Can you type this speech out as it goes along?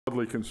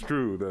broadly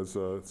construed as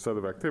a set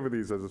of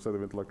activities, as a set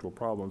of intellectual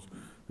problems,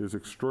 is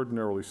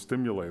extraordinarily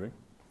stimulating,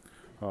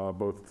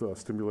 both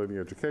stimulating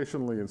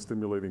educationally and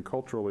stimulating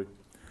culturally.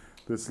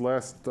 This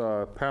last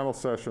panel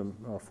session,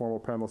 formal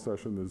panel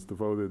session, is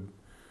devoted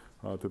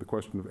to the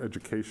question of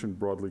education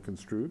broadly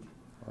construed.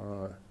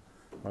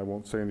 I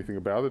won't say anything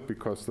about it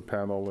because the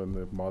panel and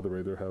the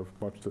moderator have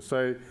much to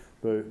say.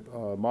 The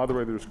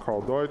moderator is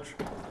Carl Deutsch,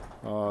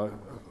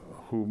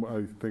 whom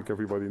I think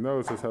everybody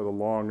knows has had a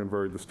long and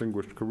very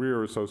distinguished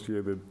career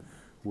associated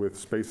with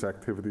space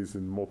activities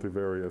in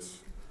multivarious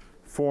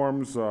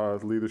forms,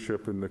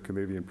 leadership in the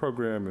Canadian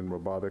program in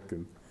robotic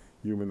and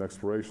human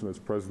exploration as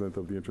president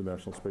of the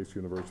International Space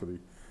University,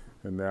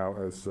 and now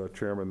as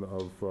chairman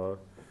of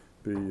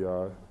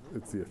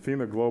it's the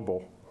Athena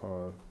Global,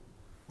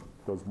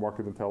 does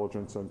market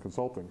intelligence and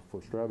consulting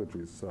for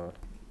strategies.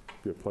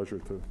 Be a pleasure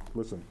to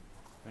listen.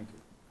 Thank you.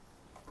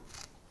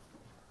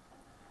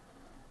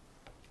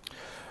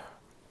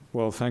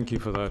 Well, thank you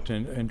for that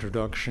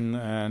introduction,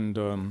 and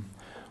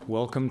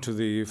welcome to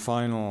the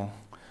final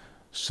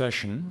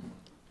session,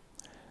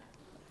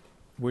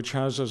 which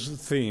has as a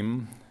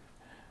theme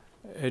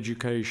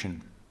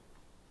education.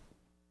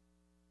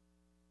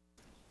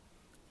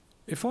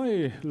 If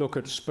I look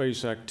at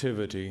space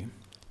activity,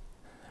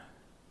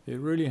 it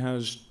really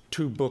has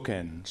two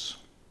bookends.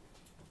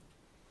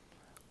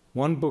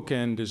 One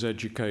bookend is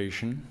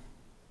education,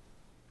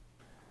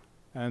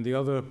 and the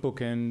other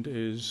bookend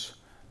is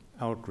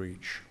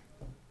outreach.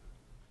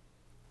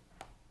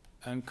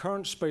 And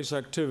current space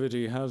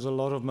activity has a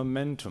lot of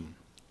momentum.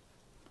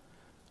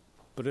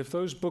 But if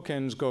those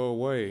bookends go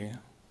away,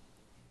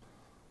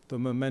 the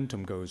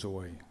momentum goes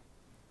away.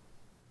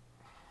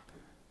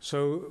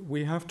 So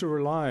we have to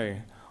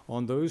rely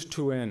on those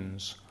two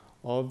ends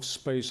of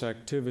space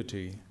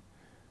activity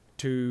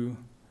to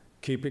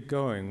keep it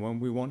going.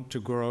 When we want to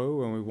grow,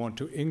 when we want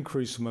to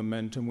increase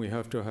momentum, we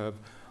have to have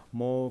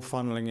more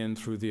funneling in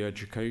through the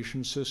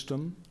education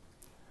system.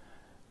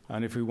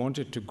 And if we want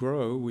it to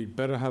grow, we'd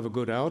better have a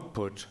good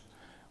output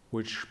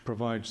which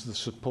provides the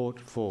support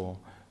for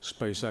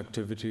space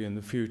activity in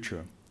the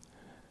future.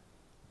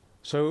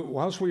 So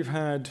whilst we've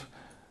had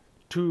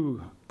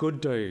 2 good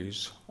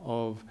days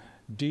of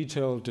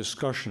detailed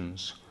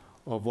discussions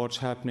of what's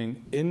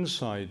happening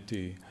inside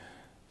the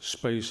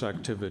space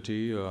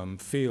activity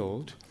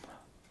field,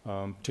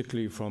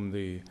 particularly from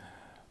the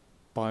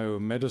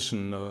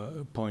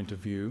biomedicine point of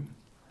view,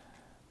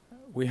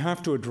 we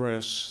have to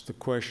address the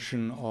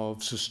question of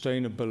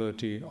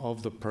sustainability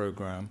of the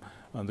program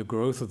and the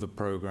growth of the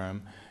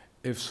program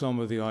if some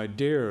of the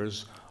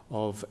ideas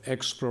of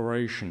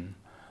exploration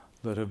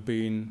that have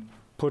been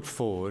put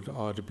forward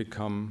are to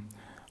become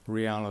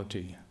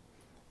reality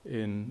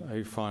in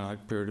a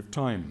finite period of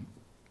time.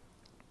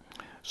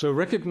 So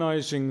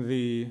recognizing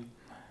the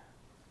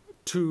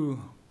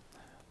 2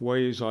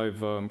 ways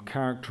I've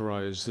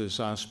characterized this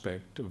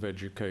aspect of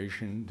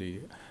education,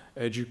 the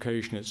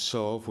education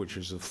itself, which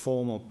is the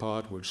formal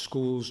part, which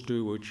schools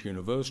do, which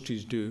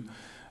universities do,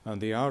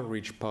 and the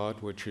outreach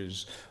part, which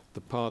is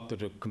the part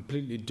that a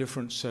completely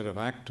different set of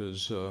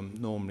actors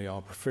normally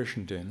are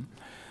proficient in.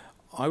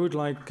 I would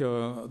like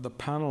the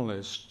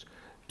panelists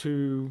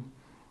to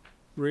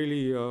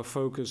really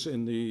focus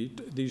in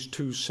these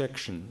 2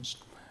 sections,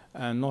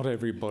 and not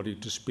everybody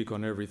to speak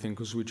on everything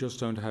because we just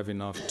don't have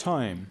enough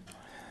time.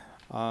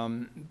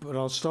 But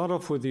I'll start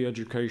off with the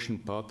education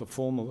part, the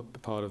formal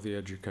part of the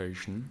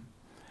education.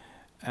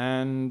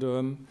 And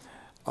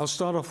I'll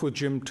start off with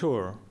Jim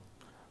Tour,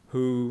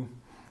 who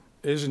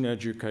is an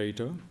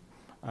educator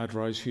at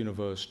Rice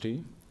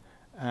University.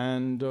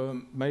 And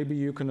maybe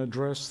you can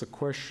address the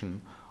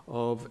question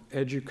of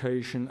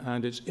education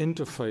and its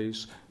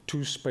interface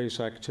to space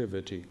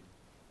activity.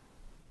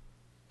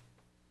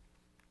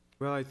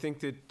 Well, I think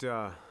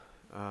that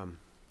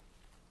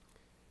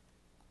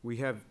we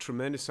have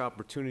tremendous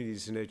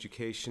opportunities in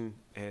education,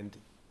 and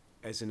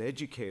as an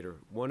educator,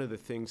 one of the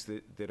things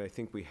that I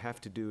think we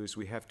have to do is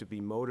we have to be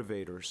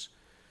motivators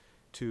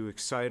to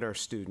excite our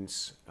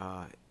students.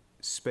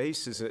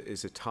 Space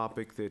is a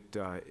topic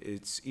that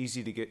it's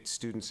easy to get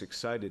students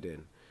excited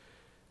in.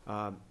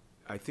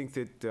 I think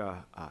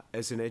that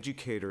as an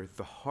educator,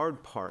 the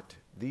hard part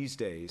these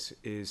days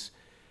is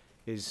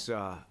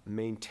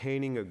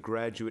maintaining a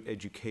graduate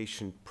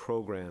education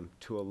program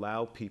to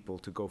allow people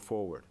to go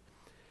forward.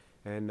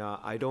 And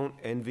I don't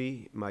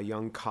envy my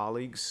young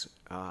colleagues.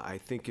 I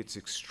think it's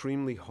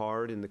extremely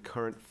hard in the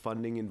current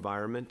funding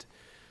environment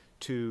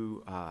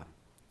to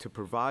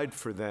provide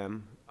for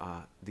them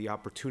the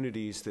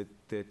opportunities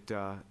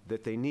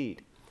that they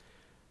need.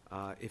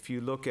 If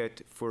you look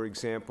at, for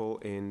example,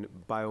 in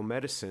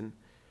biomedicine,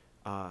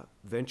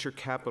 venture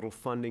capital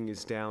funding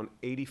is down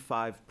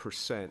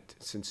 85%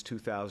 since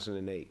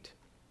 2008.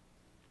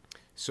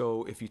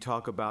 So if you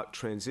talk about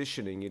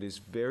transitioning, it is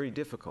very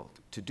difficult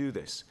to do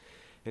this.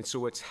 And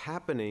so what's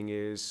happening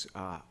is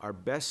our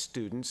best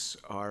students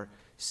are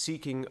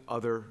seeking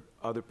other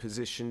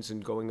positions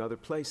and going other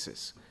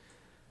places.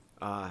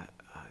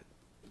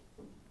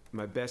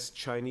 my best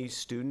Chinese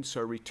students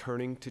are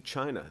returning to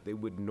China. They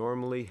would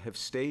normally have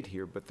stayed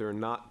here, but there are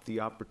not the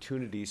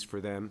opportunities for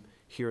them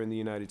here in the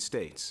United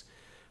States.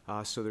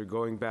 So they're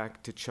going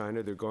back to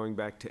China, they're going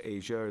back to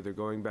Asia, or they're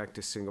going back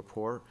to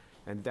Singapore,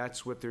 and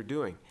that's what they're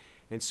doing.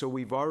 And so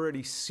we've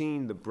already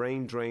seen the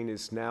brain drain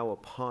is now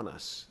upon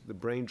us. The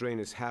brain drain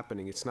is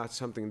happening. It's not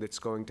something that's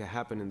going to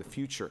happen in the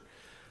future.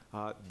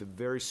 The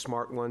very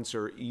smart ones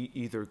are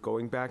either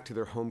going back to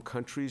their home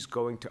countries,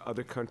 going to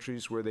other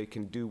countries where they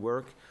can do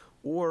work,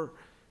 or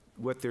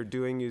what they're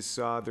doing is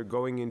they're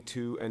going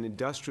into an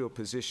industrial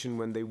position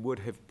when they would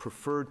have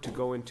preferred to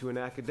go into an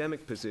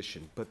academic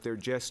position, but there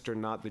just are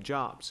not the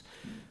jobs.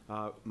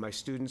 My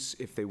students,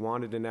 if they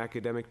wanted an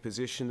academic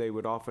position, they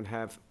would often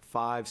have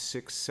 5,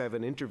 6,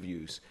 7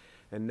 interviews.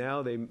 And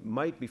now they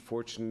might be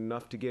fortunate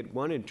enough to get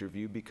one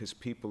interview because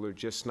people are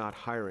just not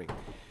hiring.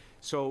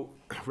 So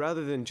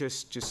rather than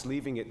just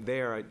leaving it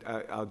there,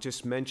 I'll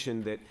just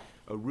mention that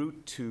a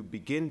route to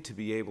begin to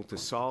be able to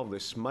solve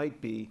this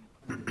might be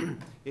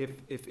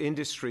if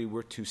industry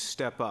were to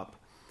step up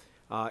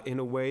in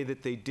a way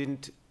that they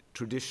didn't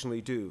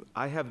traditionally do.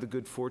 I have the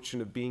good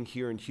fortune of being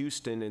here in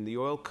Houston, and the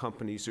oil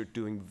companies are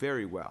doing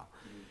very well.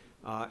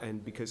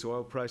 And because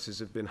oil prices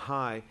have been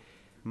high,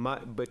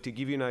 but to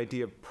give you an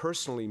idea,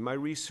 personally, my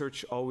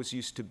research always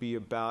used to be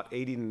about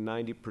 80 to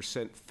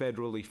 90%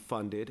 federally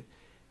funded,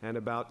 and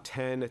about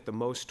 10, at the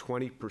most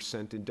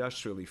 20%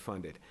 industrially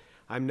funded.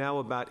 I'm now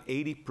about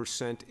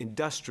 80%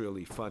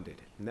 industrially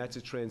funded, and that's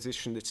a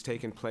transition that's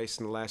taken place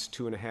in the last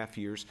 2.5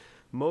 years,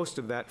 most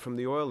of that from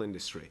the oil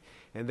industry.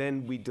 And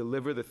then we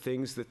deliver the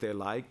things that they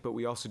like, but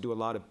we also do a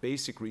lot of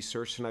basic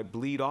research, and I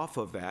bleed off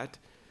of that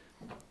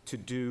to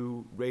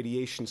do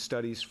radiation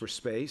studies for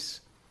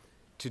space,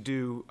 to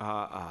do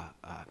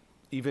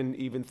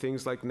even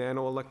things like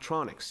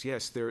nanoelectronics.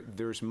 Yes,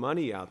 there's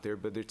money out there,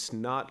 but it's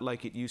not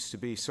like it used to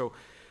be. So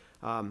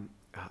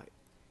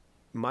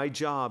my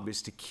job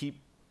is to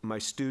keep my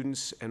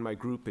students and my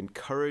group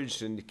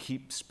encouraged and to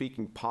keep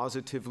speaking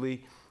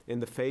positively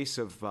in the face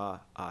of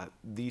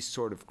these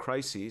sort of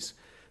crises.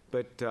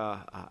 But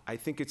I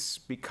think it's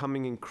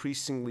becoming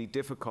increasingly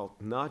difficult,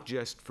 not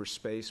just for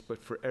space,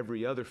 but for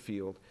every other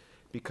field,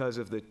 because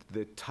of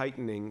the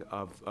tightening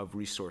of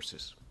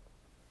resources.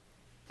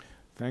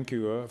 Thank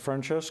you.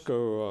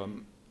 Francesco,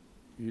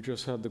 you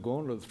just had the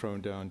gauntlet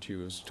thrown down to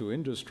you as to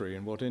industry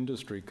and what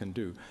industry can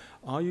do.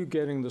 Are you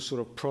getting the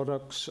sort of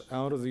products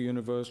out of the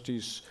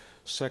university's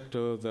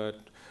sector that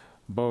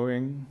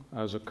Boeing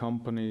as a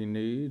company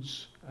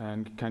needs,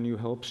 and can you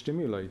help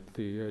stimulate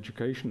the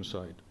education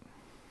side?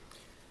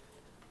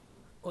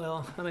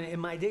 Well, I mean, in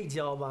my day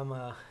job, I'm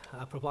a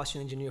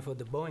propulsion engineer for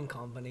the Boeing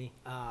company.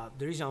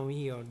 The reason I'm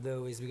here,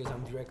 though, is because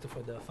I'm director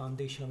for the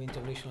Foundation of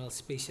International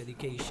Space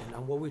Education.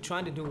 And what we're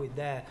trying to do with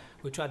that,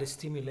 we try to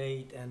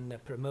stimulate and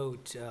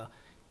promote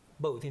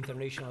both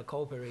international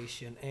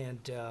cooperation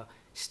and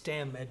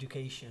STEM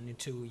education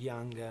into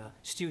young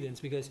students,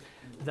 because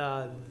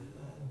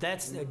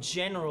that's a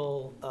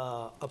general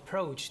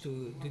approach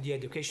to the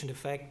education, the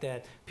fact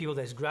that people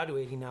that's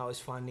graduating now is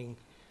finding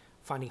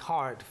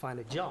hard to find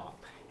a job.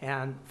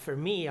 And for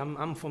me,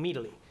 I'm from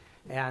Italy,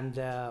 and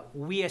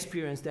we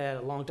experienced that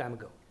a long time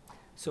ago.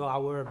 So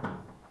our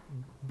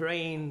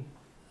brain,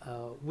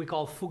 we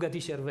call fuga di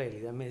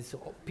cervelli. That means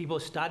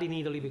people study in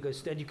Italy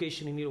because the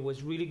education in Italy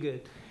was really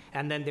good,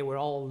 and then they were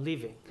all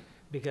leaving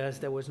because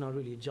there was not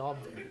really a job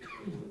there.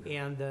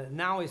 And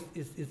now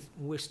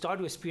we're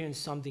starting to experience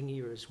something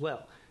here as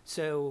well.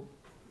 So,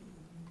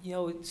 you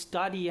know,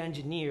 study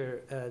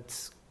engineer,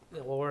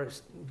 or,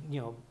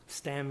 you know,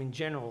 STEM in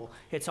general,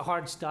 it's a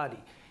hard study.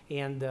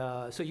 And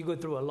so you go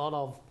through a lot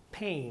of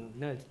pain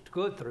to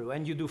go through,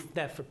 and you do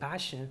that for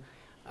passion.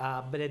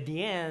 But at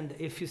the end,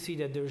 if you see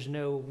that there's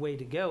no way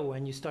to go,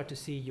 and you start to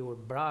see your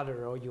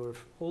brother or your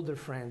older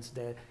friends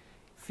that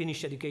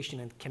finish education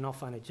and cannot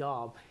find a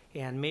job,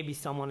 and maybe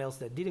someone else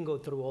that didn't go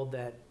through all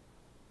that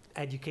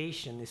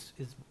education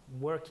is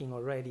working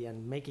already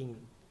and making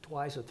 2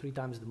 or 3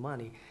 times the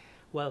money,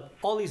 well,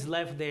 all is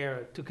left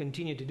there to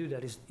continue to do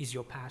that is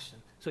your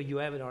passion. So you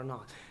have it or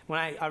not. When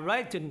I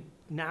arrived to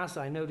NASA,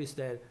 I noticed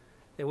that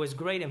there was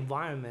great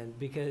environment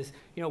because,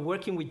 you know,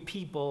 working with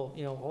people,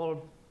 you know,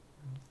 all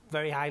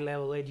very high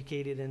level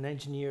educated and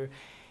engineer,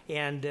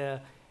 and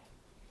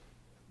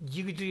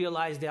you could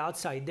realize the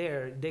outside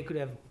there, they could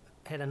have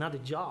had another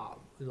job,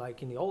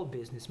 like in the old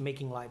business,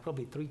 making like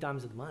probably 3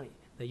 times the money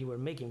that you were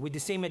making with the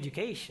same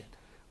education,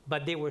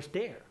 but they were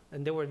there,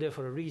 and they were there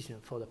for a reason,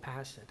 for the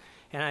passion.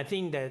 And I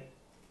think that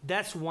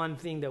that's one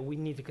thing that we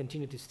need to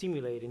continue to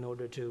stimulate in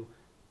order to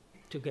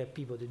get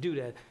people to do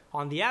that.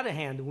 On the other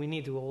hand, we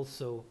need to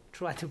also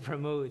try to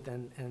promote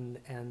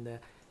and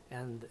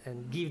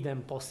give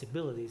them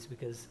possibilities,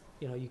 because,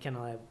 you know, you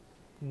cannot have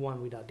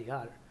one without the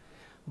other.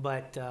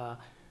 But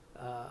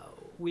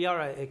we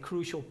are at a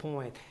crucial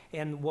point,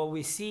 and what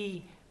we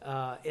see,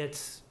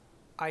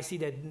 I see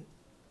that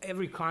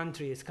every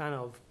country is kind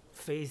of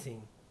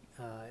facing,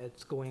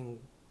 it's going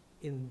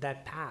in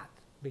that path,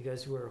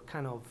 because we're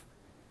kind of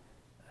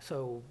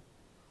so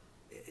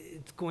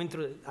it's going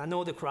through, I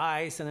know the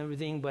crisis and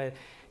everything, but,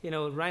 you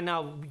know, right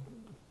now,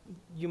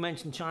 you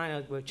mentioned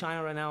China, but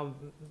China right now,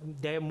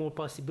 they have more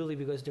possibility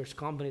because there's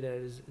company that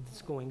is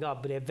going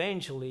up, but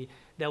eventually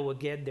that will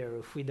get there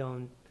if we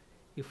don't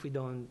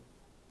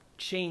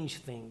change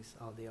things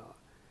how they are.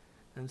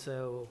 And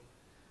so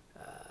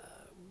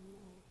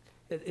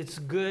it's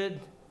good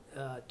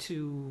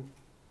to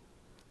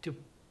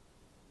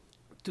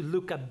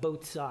look at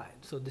both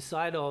sides. So the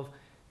side of,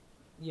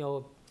 you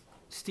know,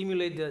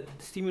 stimulate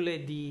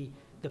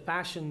the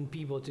passion in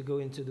people to go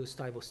into this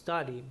type of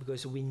study,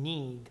 because we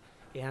need,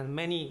 and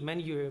many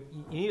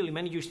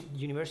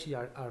universities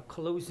are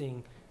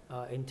closing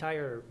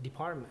entire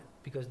department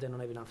because they don't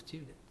have enough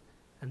students.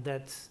 And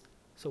that's,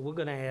 so we're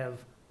gonna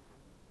have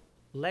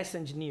less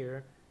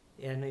engineer,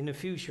 and in the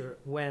future,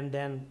 when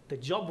then the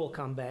job will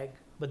come back,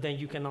 but then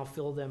you cannot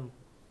fill them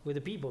with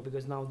the people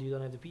because now you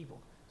don't have the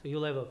people. So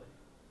you'll have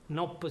an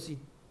opposite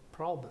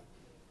problem.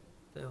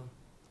 So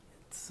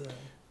it's...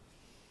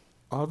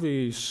 Are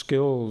the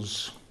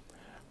skills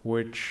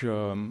which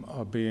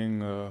are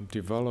being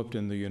developed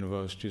in the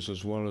universities,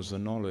 as well as the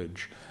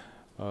knowledge,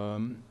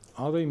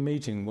 are they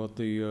meeting what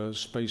the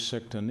space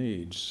sector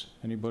needs?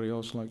 Anybody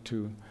else like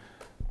to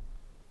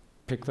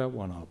pick that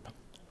one up?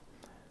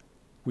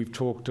 We've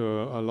talked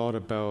a lot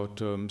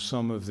about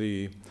some of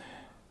the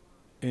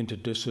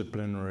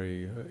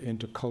interdisciplinary,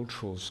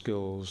 intercultural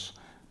skills,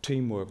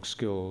 teamwork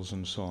skills,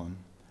 and so on.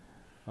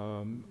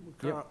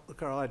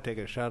 Carl, I'd take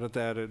a shot at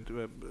that.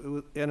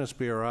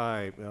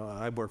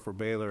 NSBRI, I work for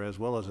Baylor as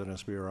well as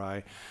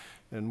NSBRI,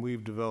 and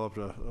we've developed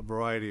a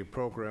variety of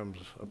programs,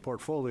 a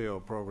portfolio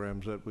of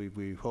programs that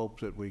we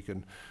hope that we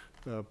can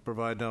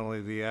provide not only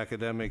the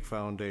academic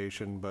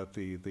foundation, but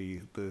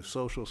the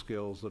social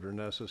skills that are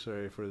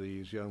necessary for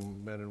these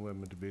young men and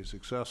women to be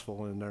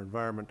successful in their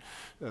environment.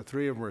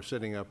 3 of them are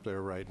sitting up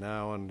there right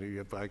now,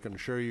 and I can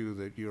assure you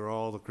that you're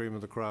all the cream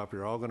of the crop.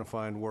 You're all going to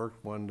find work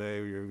one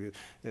day. The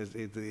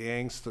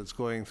angst that's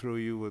going through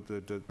you with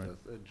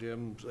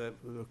Jim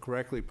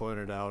correctly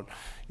pointed out,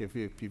 if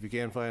you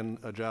can't find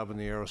a job in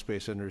the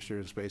aerospace industry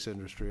or the space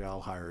industry,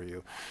 I'll hire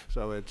you.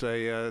 So it's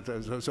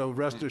so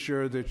rest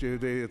assured that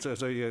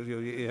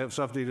you have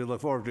something to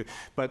look forward to.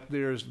 But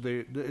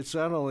it's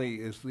not only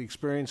is the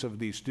experience of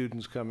these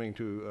students coming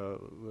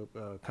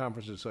to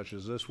conferences such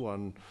as this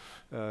one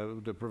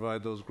to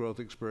provide those growth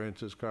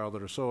experiences, Carl,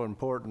 that are so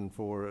important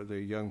for the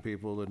young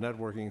people, the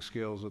networking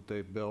skills that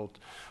they've built.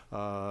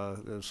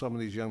 Some of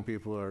these young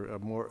people are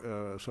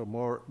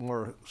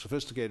more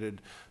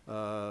sophisticated.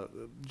 Dr.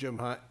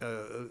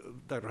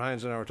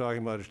 Hines and I were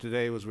talking about it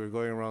today as we were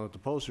going around with the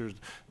posters.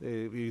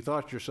 You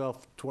thought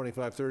yourself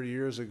 25, 30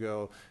 years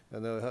ago,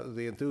 and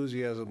the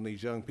enthusiasm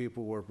these young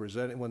people were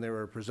presenting when they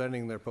were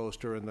presenting their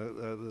poster, and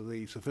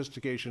the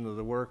sophistication of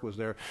the work was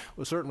there,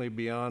 was certainly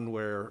beyond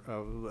where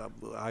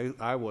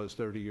I was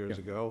 30 years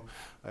ago.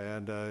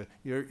 And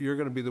you're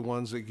going to be the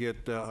ones that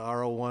get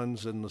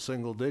R01s in the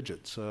single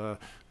digits. You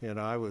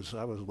know, I was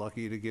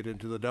lucky to get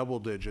into the double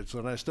digits,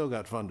 and I still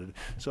got funded.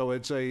 So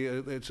it's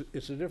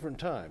a different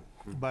time,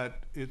 but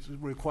it's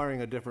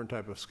requiring a different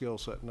type of skill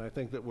set. And I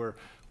think that we're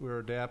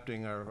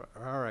adapting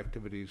our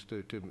activities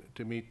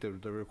to meet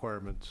the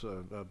requirements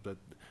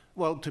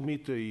to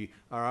meet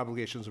our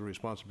obligations and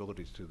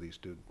responsibilities to these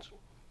students.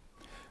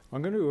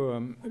 I'm going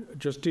to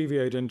just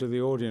deviate into the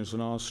audience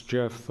and ask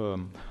Jeff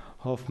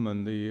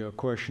Hoffman the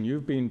question.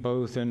 You've been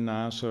both in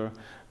NASA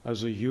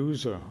as a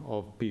user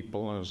of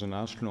people, as an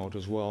astronaut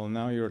as well, and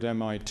now you're at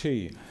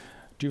MIT.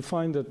 Do you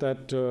find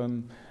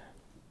that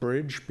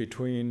bridge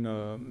between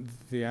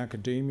the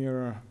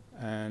academia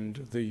and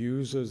the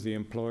users, the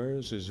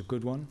employers, is a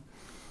good one?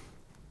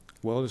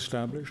 Well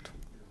established?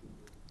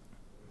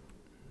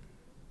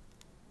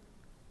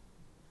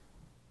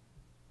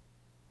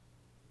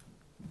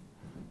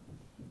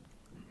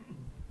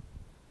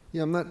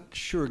 Yeah, I'm not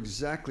sure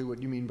exactly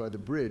what you mean by the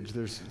bridge.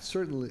 There's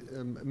certainly,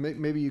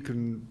 maybe you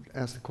can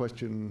ask the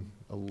question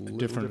a little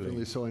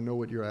differently so I know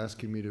what you're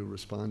asking me to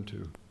respond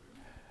to.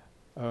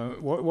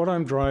 What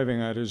I'm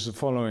driving at is the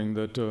following,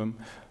 that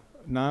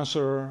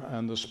NASA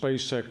and the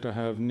space sector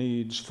have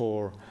needs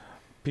for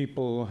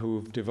people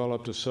who've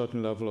developed a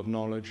certain level of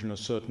knowledge and a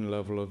certain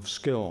level of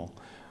skill.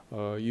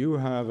 You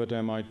have at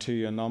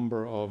MIT a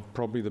number of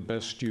probably the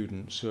best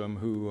students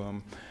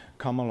who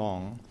come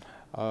along.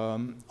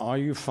 Are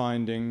you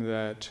finding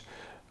that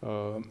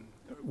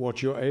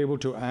what you're able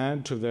to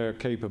add to their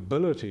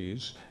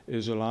capabilities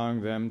is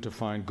allowing them to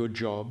find good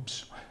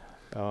jobs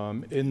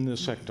in the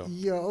sector?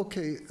 Yeah,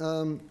 okay.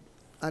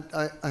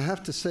 I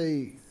have to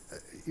say,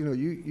 you know,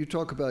 you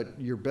talk about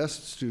your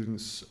best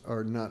students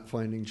are not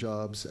finding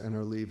jobs and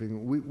are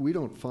leaving. We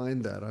don't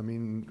find that. I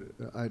mean,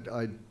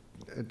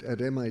 at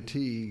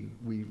MIT,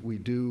 we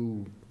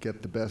do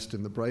get the best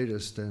and the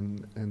brightest,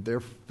 and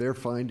they're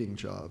finding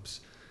jobs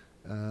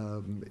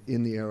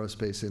in the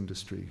aerospace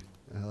industry.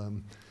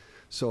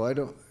 So I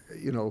don't,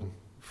 you know,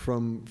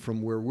 from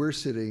where we're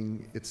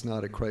sitting, it's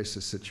not a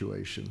crisis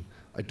situation.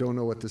 I don't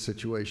know what the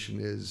situation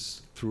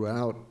is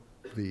throughout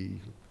the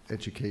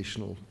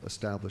educational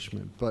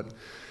establishment, but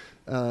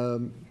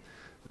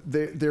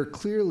they're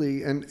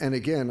clearly, and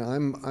again,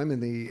 I'm in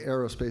the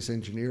aerospace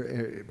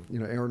engineer,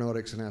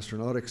 aeronautics and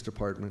astronautics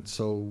department,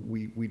 so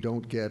we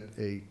don't get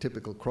a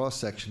typical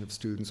cross-section of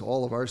students.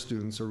 All of our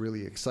students are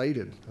really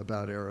excited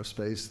about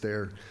aerospace.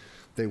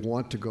 They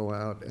want to go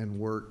out and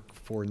work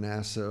for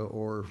NASA,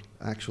 or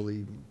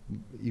actually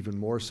even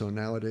more so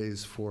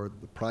nowadays for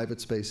the private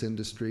space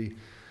industry.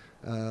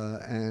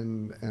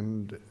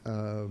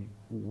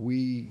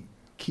 We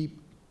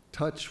keep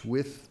touch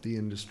with the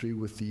industry,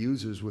 with the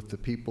users, with the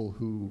people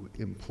who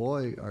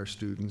employ our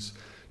students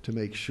to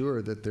make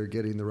sure that they're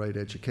getting the right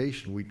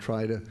education. We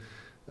try to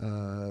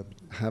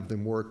have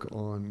them work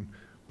on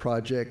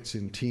projects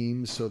in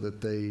teams so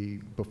that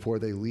before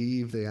they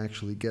leave, they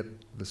actually get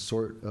the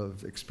sort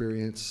of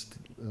experience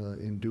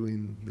in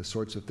doing the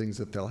sorts of things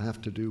that they'll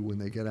have to do when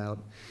they get out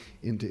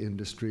into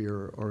industry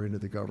or into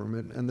the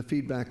government. And the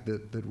feedback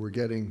that we're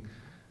getting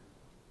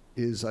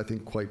is, I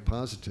think, quite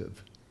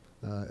positive.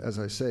 As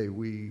I say,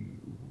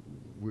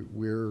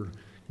 we're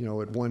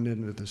at one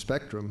end of the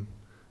spectrum,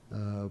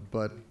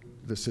 but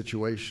the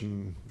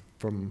situation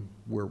from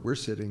where we're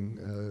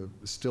sitting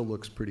still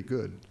looks pretty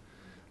good.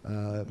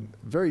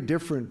 Very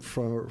different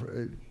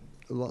from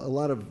a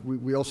lot of.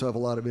 We also have a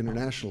lot of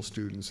international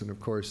students, and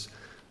of course,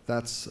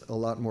 that's a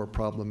lot more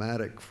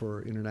problematic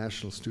for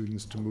international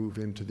students to move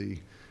into the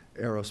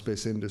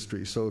aerospace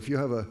industry. So if you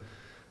have a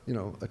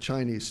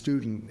Chinese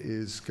student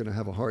is going to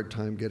have a hard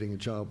time getting a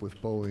job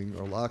with Boeing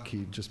or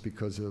Lockheed just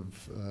because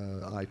of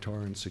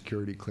ITAR and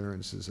security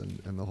clearances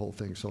and the whole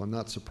thing. So I'm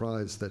not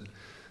surprised that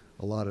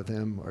a lot of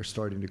them are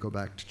starting to go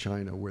back to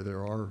China where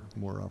there are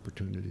more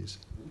opportunities.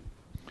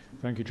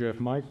 Thank you, Jeff.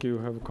 Mike, you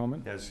have a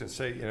comment? Yeah, I was going to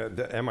say,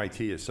 the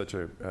MIT is such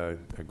a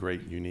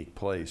great, unique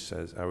place.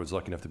 As I was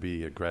lucky enough to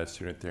be a grad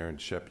student there,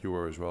 and Shep, you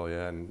were as well,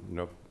 yeah, and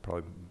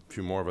probably a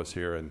few more of us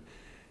here.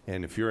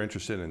 And if you're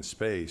interested in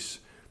space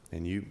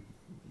and you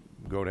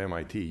go to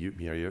MIT,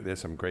 there's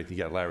some great. You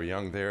got Larry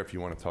Young there. If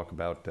you want to talk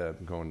about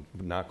going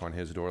knock on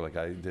his door, like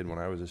I did when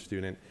I was a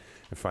student,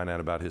 and find out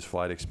about his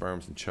flight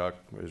experiments, and Chuck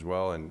as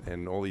well,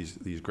 and all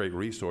these great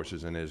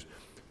resources. And there's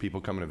people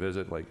coming to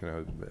visit, like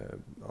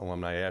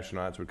alumni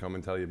astronauts would come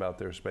and tell you about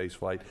their space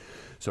flight.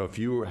 So if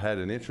you had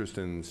an interest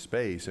in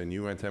space and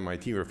you went to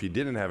MIT, or if you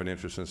didn't have an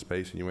interest in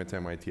space and you went to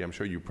MIT, I'm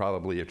sure you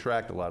probably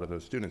attract a lot of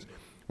those students.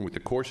 And with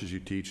the courses you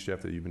teach,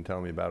 Jeff, that you've been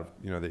telling me about,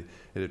 it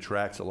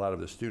attracts a lot of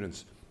the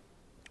students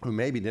who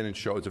maybe didn't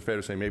show, it's fair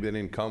to say, maybe they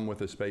didn't come with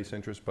a space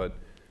interest, but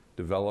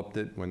developed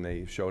it when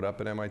they showed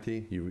up at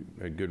MIT.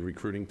 A good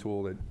recruiting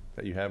tool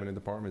that you have in the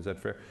department, is that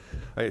fair?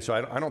 Okay, so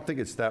I don't think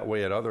it's that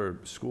way at other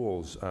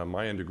schools.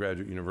 My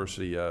undergraduate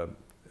university,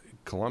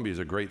 Columbia, is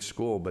a great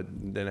school,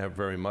 but didn't have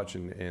very much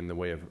in the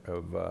way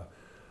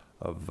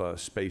of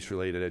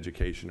space-related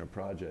education or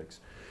projects.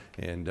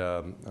 And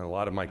a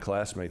lot of my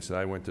classmates that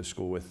I went to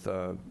school with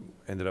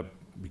ended up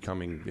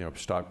becoming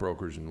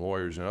stockbrokers and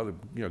lawyers and other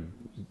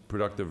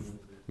productive,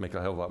 make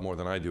a hell of a lot more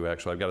than I do,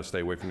 actually. I've got to stay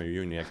away from the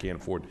union. I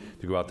can't afford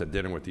to go out to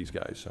dinner with these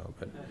guys. So,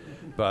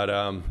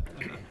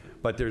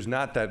 but there's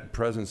not that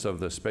presence of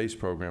the space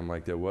program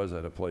like there was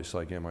at a place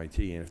like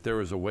MIT. And if there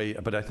was a way,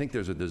 but I think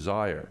there's a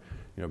desire,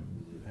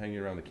 hanging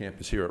around the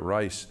campus here at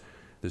Rice,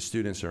 the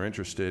students are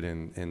interested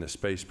in the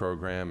space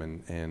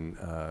program, and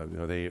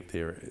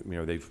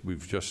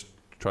we've just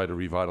tried to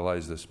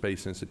revitalize the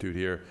Space Institute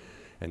here.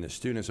 And the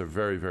students are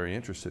very, very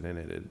interested in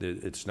it.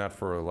 It's not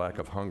for a lack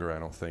of hunger, I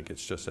don't think.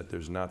 It's just that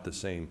there's not the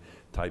same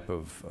type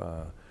of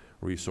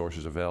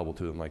resources available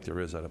to them like there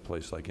is at a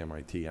place like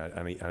MIT.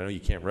 I mean, I know you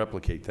can't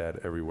replicate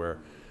that everywhere,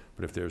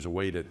 but if there's a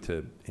way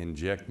to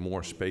inject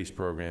more space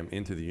program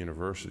into the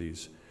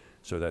universities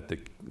so that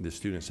the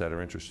students that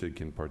are interested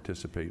can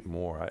participate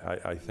more,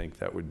 I think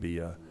that would be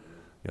a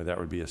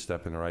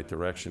step in the right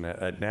direction.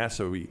 At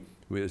NASA,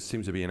 there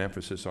seems to be an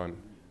emphasis on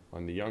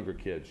the younger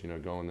kids,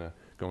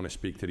 going to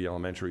speak to the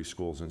elementary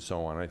schools and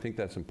so on. I think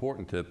that's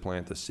important to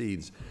plant the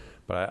seeds,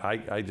 but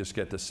I just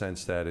get the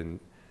sense that in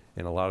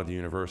a lot of the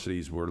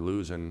universities we're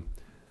losing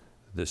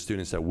the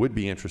students that would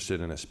be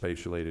interested in a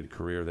space-related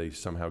career. They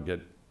somehow get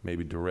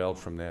maybe derailed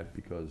from that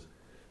because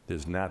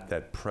there's not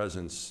that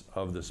presence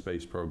of the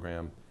space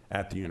program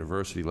at the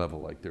university level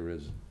like there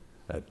is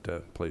at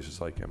places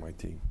like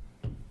MIT.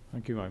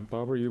 Thank you, Mike.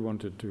 Barbara, you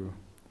wanted to.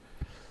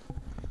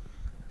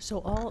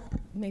 So I'll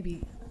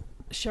maybe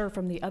share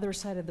from the other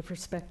side of the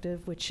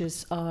perspective, which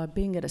is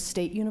being at a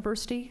state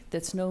university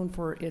that's known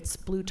for its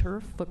blue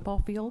turf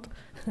football field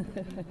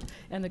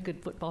and a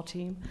good football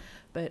team.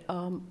 But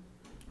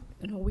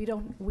we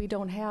do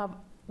not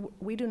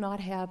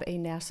have a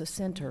NASA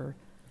center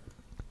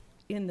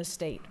in the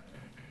state.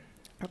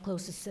 Our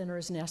closest center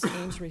is NASA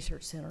Ames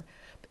Research Center.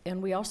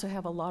 And we also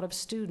have a lot of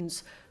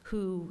students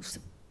who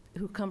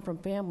come from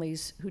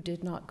families who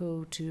did not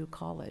go to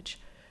college.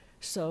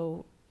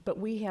 But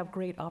we have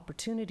great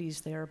opportunities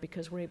there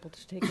because we're able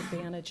to take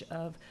advantage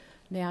of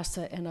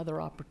NASA and other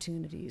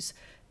opportunities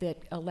that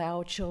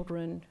allow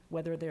children,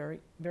 whether they're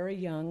very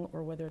young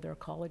or whether they're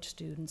college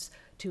students,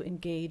 to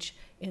engage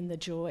in the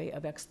joy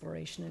of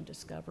exploration and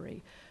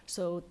discovery.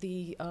 So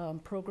the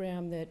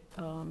program that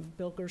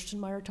Bill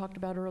Gerstenmaier talked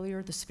about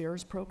earlier, the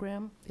SPHERES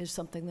program, is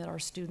something that our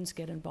students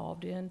get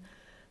involved in.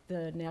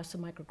 The NASA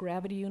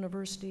Microgravity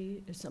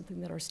University is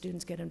something that our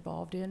students get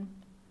involved in.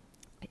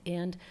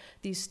 And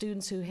these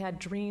students who had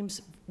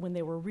dreams when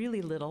they were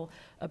really little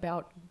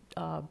about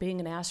being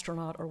an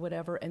astronaut or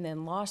whatever, and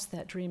then lost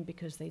that dream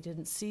because they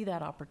didn't see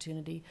that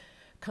opportunity,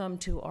 come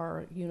to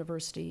our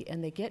university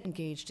and they get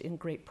engaged in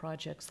great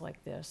projects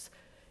like this.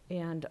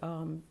 And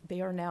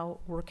they are now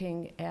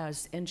working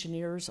as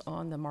engineers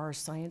on the Mars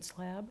Science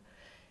Lab,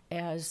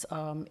 as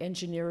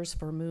engineers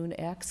for Moon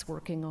X,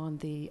 working on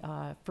the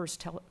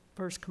first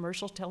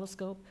commercial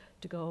telescope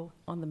to go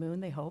on the moon,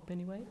 they hope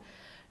anyway.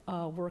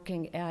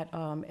 Working at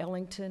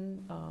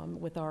Ellington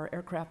with our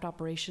Aircraft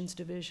Operations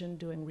Division,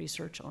 doing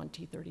research on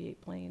T-38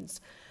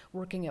 planes.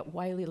 Working at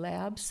Wiley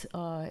Labs,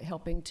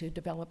 helping to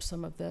develop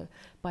some of the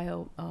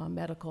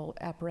biomedical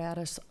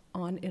apparatus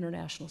on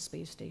International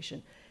Space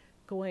Station.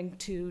 Going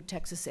to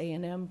Texas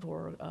A&M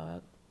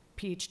for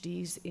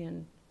PhDs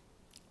in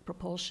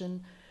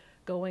propulsion.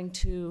 Going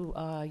to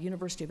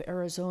University of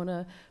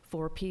Arizona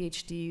for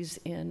PhDs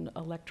in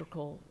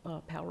electrical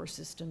power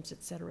systems,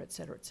 et cetera, et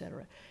cetera, et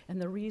cetera.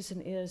 And the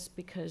reason is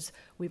because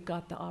we've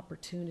got the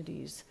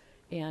opportunities.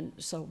 And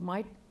so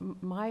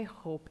my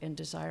hope and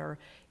desire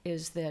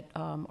is that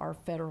our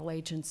federal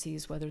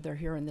agencies, whether they're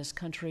here in this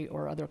country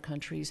or other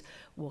countries,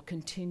 will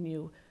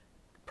continue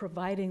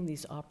providing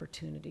these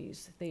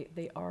opportunities.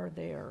 They are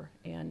there,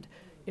 and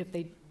if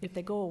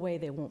they go away,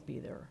 they won't be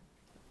there.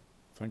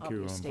 Thank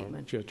you,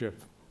 statement. Jeff.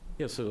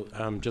 Yeah, so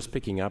just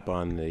picking up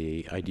on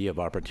the idea of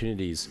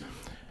opportunities,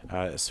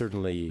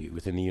 certainly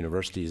within the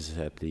universities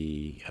at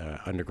the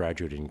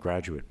undergraduate and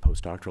graduate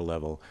postdoctoral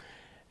level,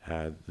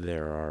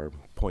 there are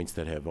points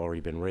that have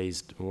already been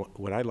raised.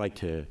 What I'd like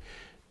to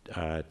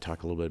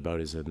talk a little bit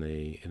about is in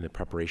the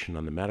preparation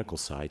on the medical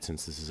side,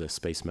 since this is a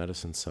space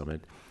medicine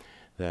summit,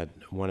 that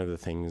one of the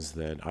things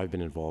that I've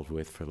been involved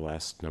with for the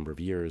last number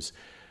of years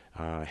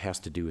has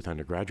to do with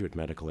undergraduate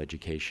medical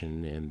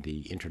education and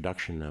the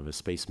introduction of a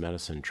space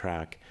medicine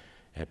track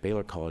at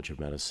Baylor College of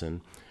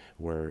Medicine,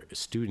 where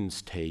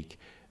students take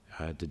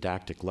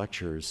didactic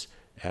lectures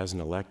as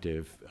an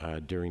elective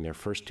during their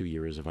first 2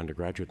 years of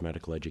undergraduate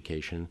medical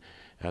education.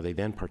 They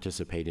then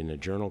participate in a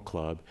journal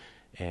club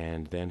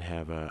and then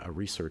have a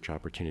research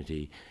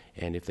opportunity.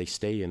 And if they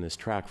stay in this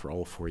track for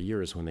all 4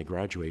 years, when they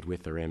graduate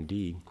with their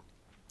MD,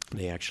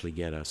 they actually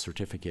get a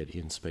certificate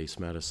in space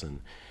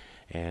medicine.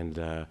 And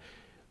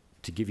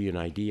to give you an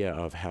idea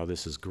of how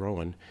this is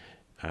growing,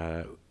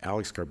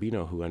 Alex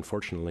Garbino, who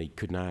unfortunately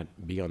could not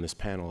be on this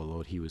panel,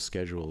 although he was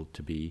scheduled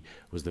to be,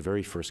 was the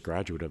very first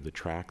graduate of the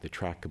track. The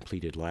track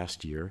completed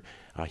last year.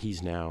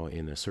 He's now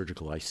in the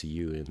surgical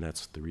ICU, and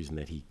that's the reason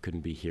that he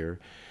couldn't be here.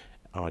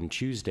 On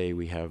Tuesday,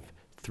 we have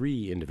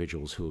 3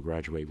 individuals who will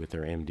graduate with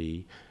their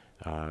MD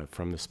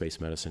from the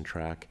space medicine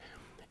track.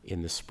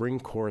 In the spring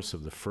course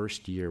of the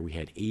first year, we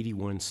had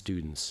 81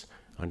 students,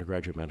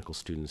 undergraduate medical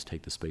students,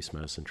 take the space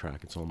medicine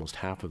track. It's almost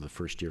half of the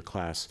first year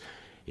class.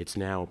 It's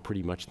now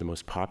pretty much the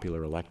most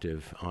popular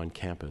elective on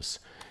campus.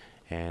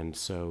 And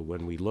so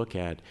when we look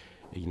at,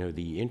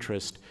 the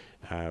interest,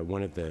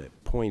 one of the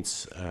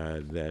points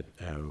that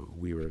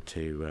we were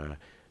to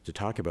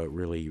talk about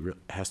really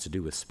has to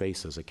do with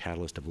space as a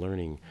catalyst of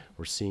learning.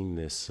 We're seeing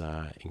this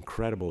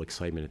incredible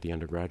excitement at the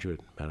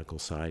undergraduate medical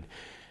side.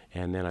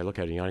 And then I look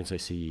out in the audience, I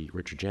see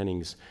Richard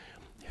Jennings,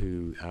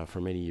 who for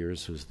many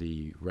years was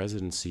the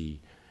residency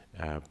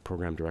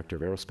program director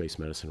of aerospace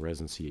medicine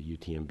residency at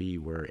UTMB,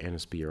 where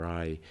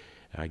NSBRI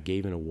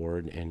gave an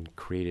award and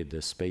created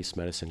the Space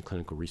Medicine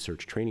Clinical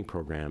Research Training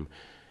Program.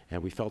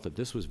 And we felt that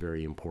this was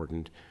very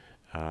important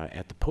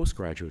at the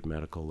postgraduate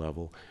medical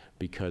level,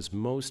 because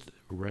most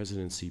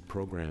residency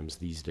programs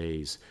these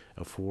days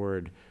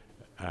afford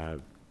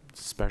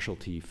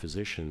specialty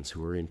physicians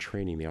who are in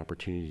training the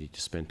opportunity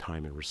to spend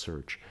time in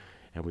research.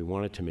 And we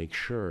wanted to make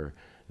sure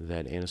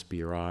that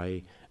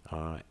NSBRI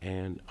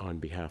and on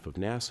behalf of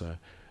NASA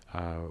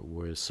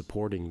was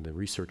supporting the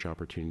research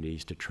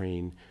opportunities to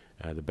train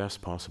the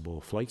best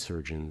possible flight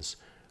surgeons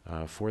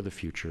for the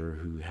future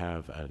who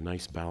have a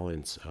nice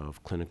balance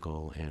of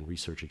clinical and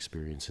research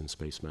experience in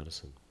space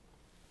medicine.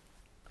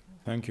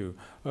 Thank you.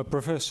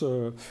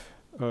 Professor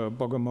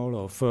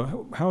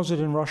Bogomolov, how's it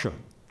in Russia?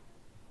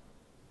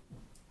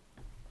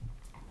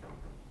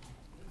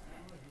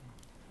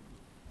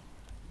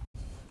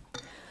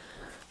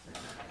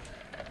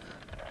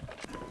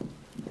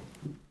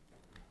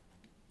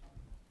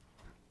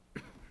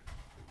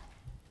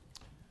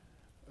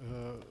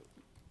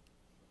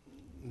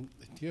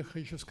 Я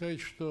хочу сказать,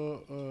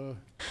 что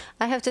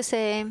I have to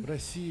say в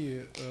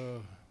России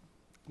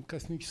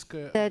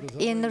that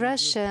in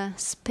Russia,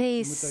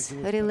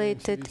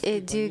 space-related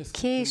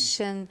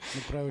education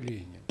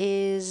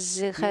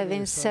is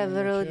having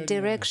several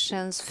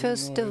directions.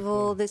 First of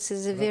all, this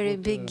is the very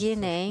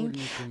beginning,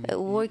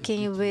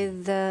 working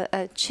with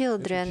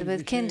children,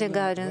 with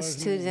kindergarten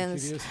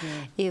students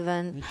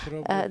even.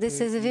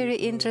 This is a very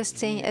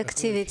interesting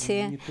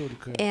activity,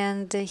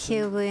 and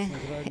here we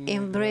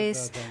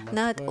embrace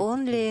not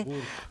only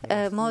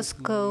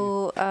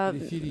Moscow,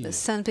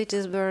 St.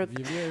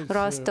 Petersburg,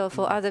 Rostov,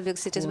 or other big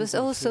cities, but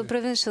also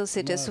provincial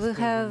cities. We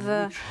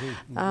have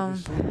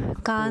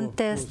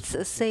contests,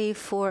 say,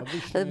 for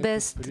the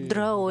best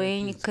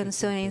drawing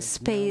concerning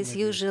space.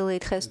 Usually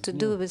it has to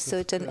do with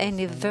certain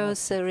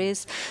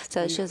anniversaries,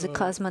 such as the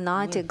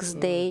Cosmonautics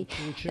Day,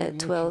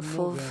 12th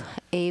of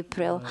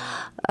April.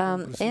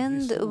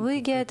 And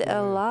we get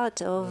a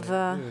lot of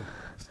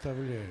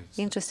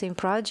interesting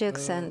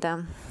projects and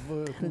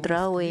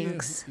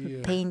drawings,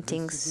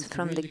 paintings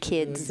from the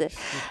kids.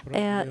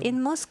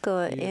 In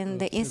Moscow, in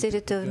the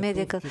Institute of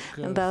Medical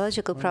and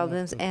Biological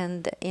Problems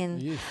and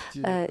in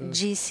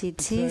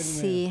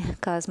GCTC,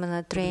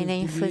 Cosmonaut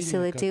Training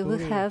Facility,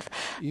 we have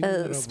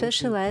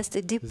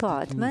specialized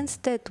departments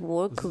that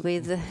work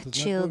with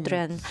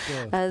children.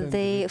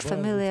 They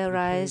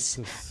familiarize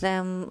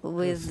them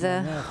with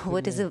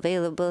what is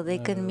available. They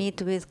can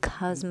meet with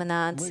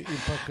cosmonauts,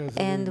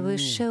 and we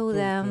show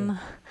them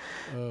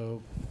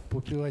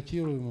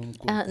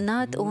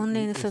not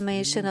only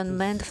information on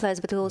manned flights,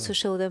 but we also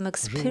show them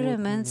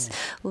experiments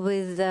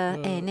with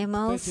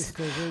animals.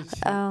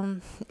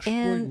 And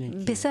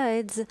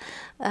besides,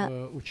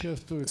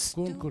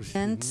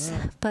 students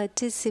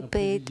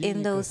participate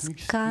in those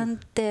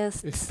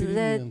contests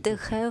that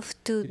have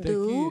to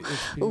do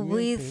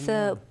with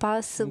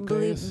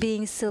possibly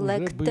being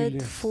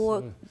selected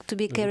to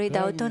be carried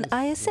out on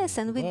ISS.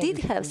 And we did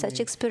have such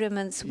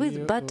experiments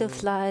with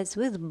butterflies,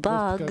 with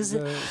bugs.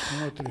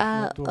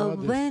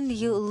 When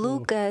you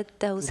look at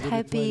those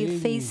happy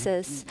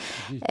faces,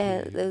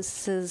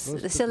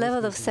 the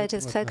level of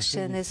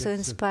satisfaction is so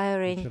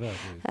inspiring.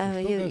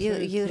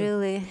 You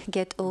really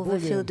get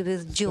overfilled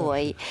with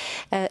joy.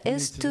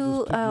 As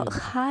to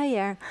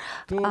higher,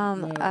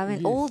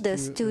 older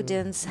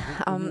students,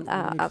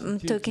 I'm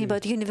talking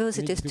about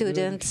university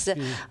students.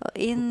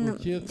 In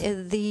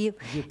the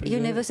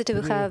university,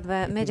 we have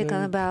medical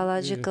and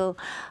biological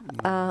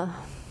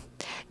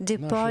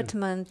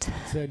department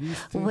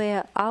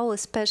where our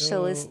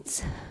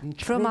specialists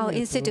from our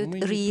institute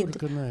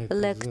read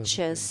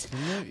lectures.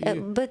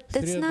 But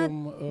that's not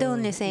the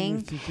only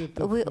thing.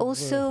 We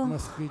also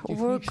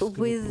work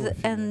with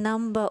a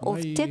number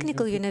of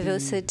technical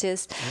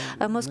universities,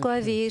 Moscow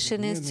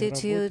Aviation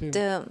Institute,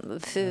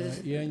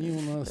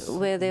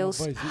 where they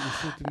also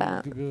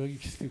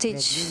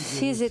teach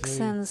physics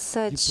and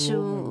such.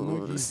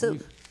 So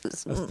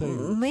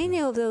many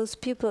of those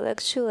people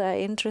actually are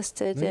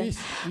interested in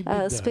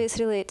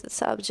space-related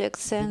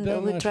subjects, and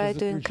we try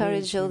to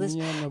encourage all this.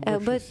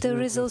 But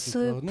there is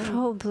also a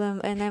problem,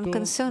 and I'm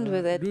concerned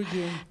with it.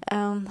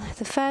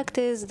 The fact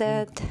is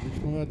that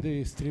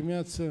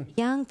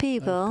young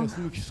people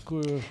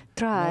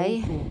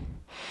try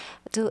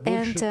to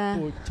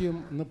enter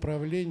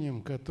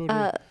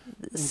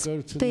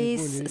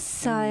space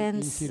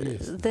science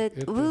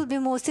that will be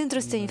most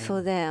interesting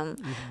for them.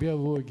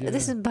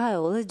 This is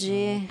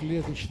biology,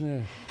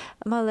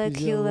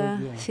 molecular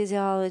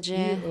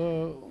physiology,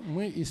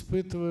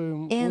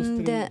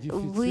 and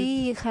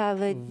we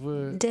have a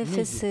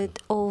deficit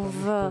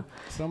of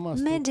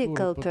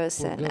medical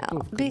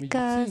personnel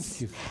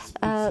because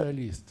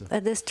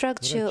the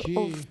structure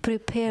of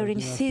preparing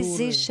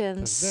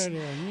physicians,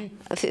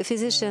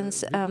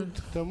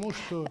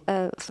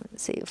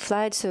 say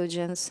flight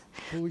surgeons,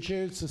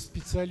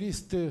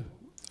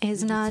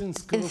 is not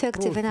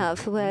effective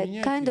enough.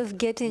 We're kind of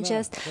getting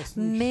just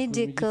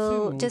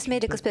medical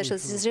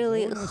specialists. It's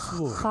really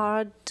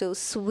hard to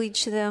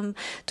switch them,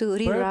 to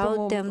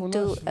reroute them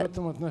to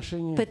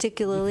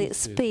particularly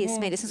space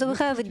medicine. So we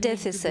have a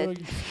deficit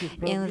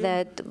in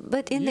that.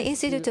 But in the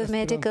Institute of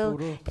Medical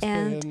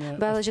and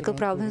Biological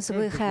Problems,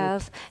 we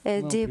have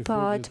a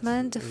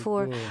department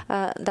for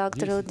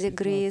doctoral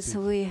degrees.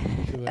 We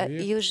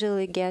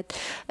usually get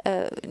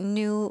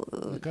new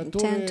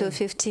 10 to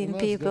 15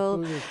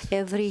 people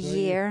every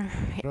year,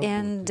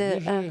 and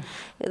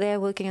they're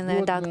working on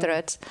their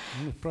doctorates.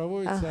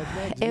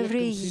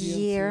 Every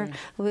year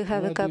we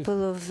have a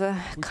couple of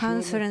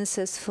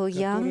conferences for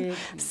young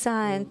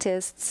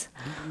scientists,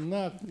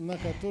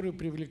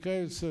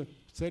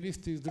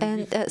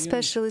 and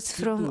specialists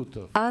from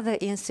other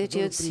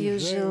institutes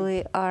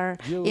usually are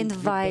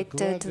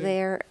invited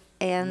there,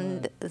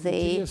 and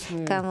they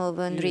come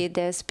over and read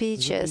their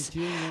speeches.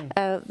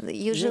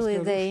 Usually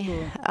they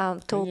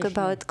talk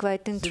about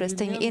quite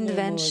interesting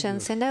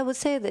inventions, and I would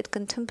say that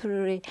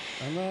contemporary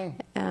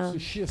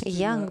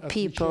young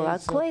people are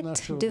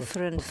quite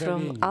different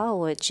from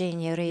our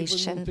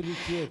generation.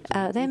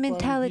 Their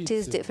mentality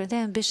is different,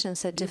 their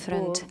ambitions are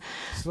different,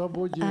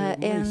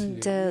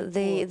 and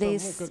they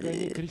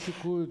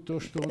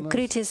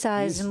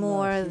criticize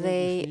more,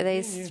 they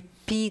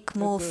speak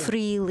more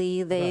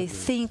freely, they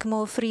think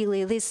more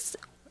freely. This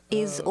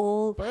is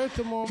all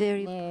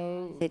very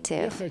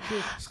positive.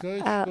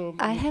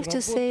 I have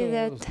to say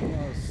that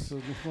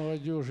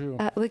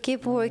we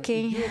keep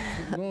working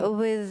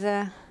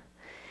with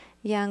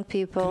young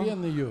people,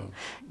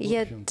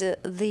 yet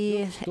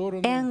the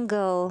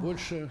angle,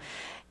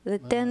 the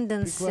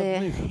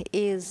tendency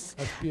is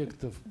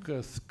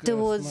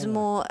towards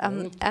more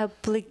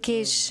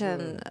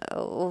application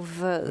of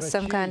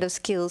some kind of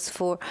skills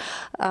for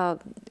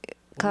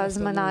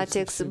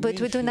cosmonautics, but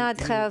we do not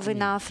have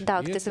enough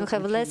doctors. We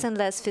have less and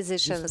less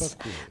physicians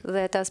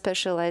that are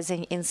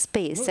specializing in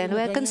space, and we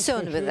are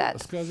concerned with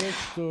that.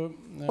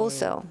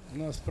 Also,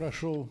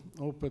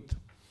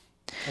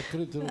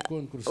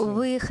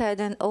 we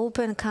had an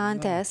open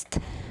contest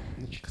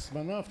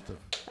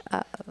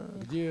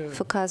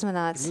for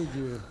cosmonauts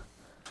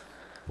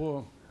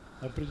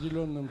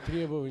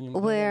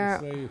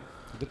where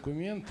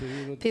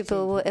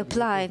people were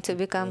applying to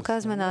become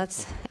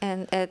cosmonauts,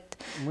 and at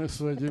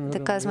the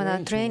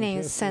cosmonaut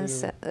training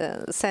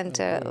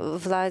center,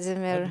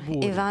 Vladimir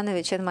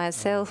Ivanovich and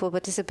myself were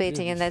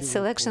participating in that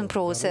selection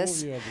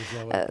process.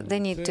 They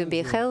need to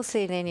be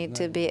healthy, they need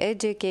to be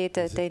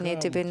educated, they need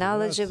to be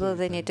knowledgeable,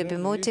 they need to be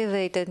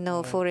motivated,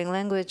 know foreign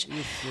language,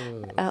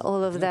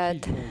 all of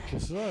that.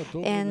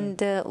 And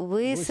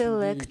we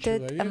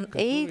selected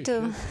 8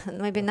 or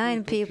maybe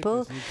 9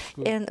 people,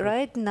 and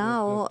right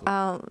now,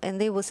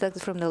 and they were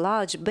selected from the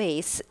large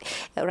base.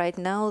 Right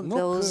now,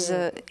 those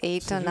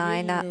 8 or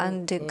 9 are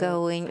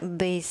undergoing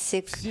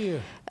basic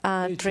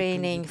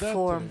training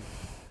for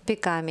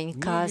becoming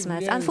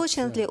cosmonauts.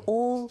 Unfortunately,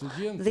 all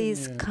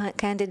these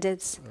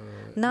candidates,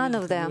 none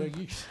of them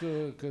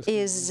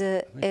is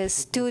a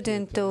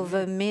student of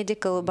a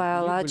medical,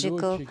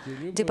 biological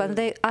department.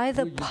 They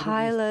either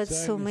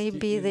pilots, or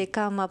maybe they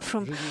come up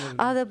from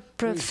other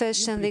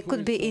profession. They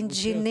could be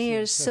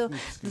engineers, so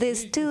they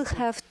still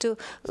have to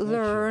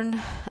learn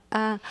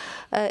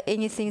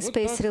anything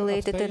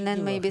space-related, and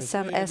then maybe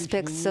some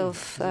aspects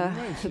of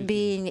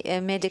being a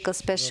medical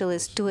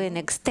specialist to an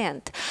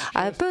extent.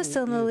 I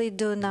personally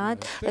do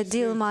not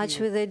deal much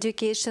with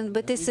education,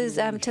 but this is,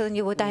 I'm telling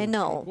you what I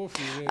know.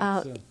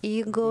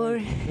 Igor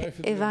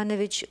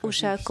Ivanovich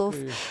Ushakov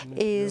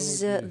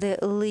is the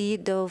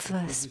lead of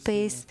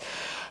space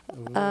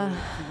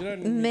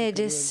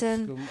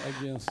medicine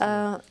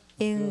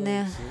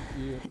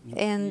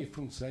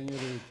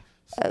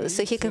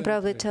so he can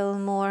probably tell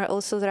more.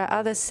 Also, there are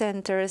other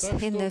centers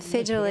in the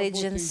federal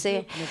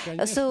agency.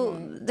 So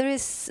there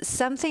is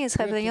something is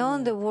happening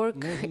on. The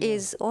work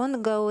is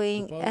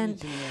ongoing,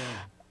 and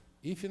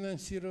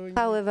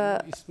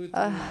however,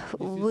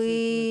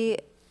 we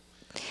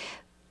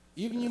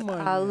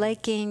are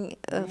lacking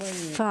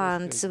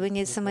funds. We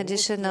need some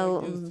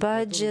additional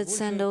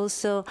budgets, and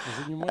also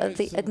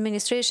the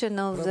administration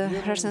of the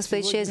Russian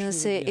Space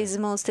Agency is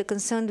mostly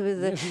concerned with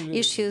the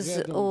issues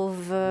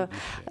of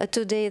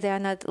today. They are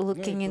not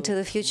looking into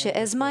the future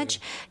as much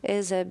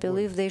as I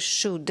believe they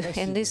should.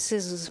 And this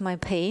is my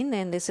pain,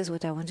 and this is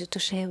what I wanted to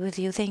share with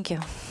you. Thank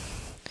you.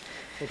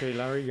 Okay,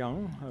 Larry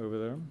Young over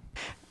there.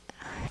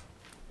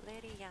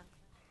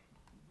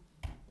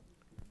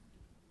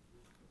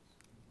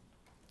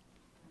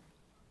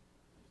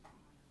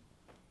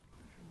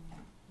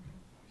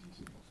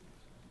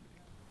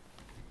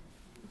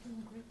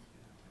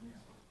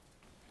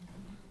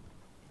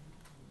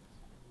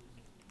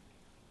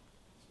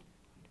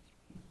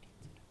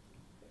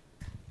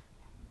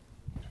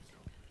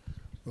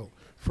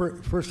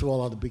 First of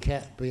all, on the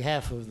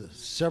behalf of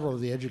several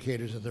of the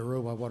educators in the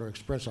room, I want to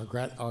express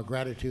our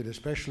gratitude,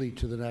 especially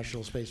to the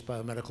National Space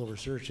Biomedical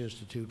Research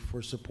Institute,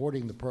 for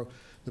supporting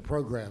the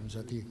programs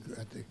at the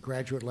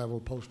graduate level,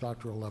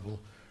 postdoctoral level,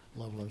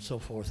 and so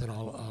forth. And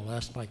I'll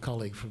ask my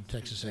colleague from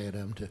Texas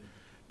A&M to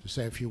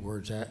say a few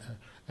words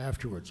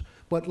afterwards.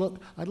 But look,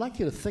 I'd like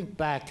you to think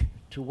back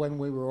to when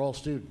we were all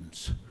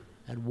students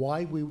and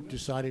why we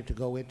decided to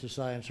go into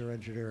science or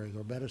engineering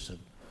or medicine.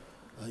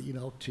 You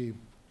know, to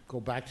go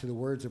back to the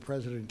words of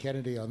President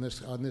Kennedy on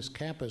this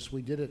campus,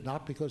 we did it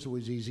not because it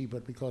was easy,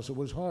 but because it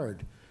was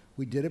hard.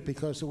 We did it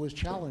because it was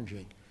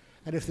challenging.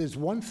 And if there's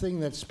one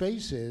thing that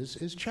space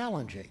is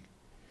challenging.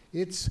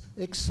 It's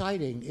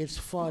exciting, it's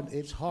fun,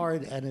 it's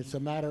hard, and it's a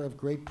matter of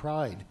great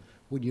pride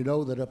when you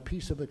know that a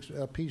piece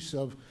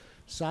of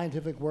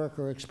scientific work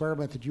or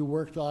experiment that you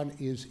worked on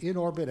is in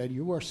orbit, and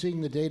you are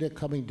seeing the data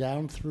coming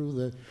down through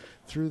the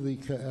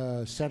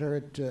center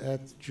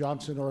at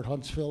Johnson or at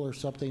Huntsville or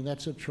something.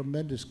 That's a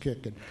tremendous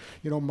kick. And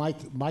you know,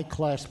 my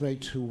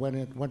classmates who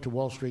went to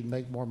Wall Street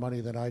make more money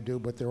than I do,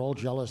 but they're all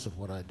jealous of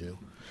what I do.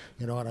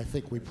 You know, and I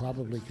think we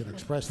probably can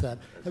express that,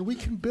 and we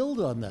can build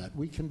on that.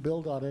 We can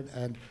build on it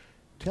and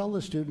tell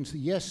the students,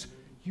 yes,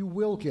 you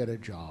will get a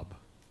job.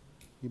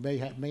 You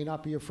may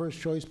not be your first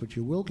choice, but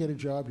you will get a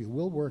job. You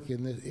will work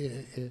in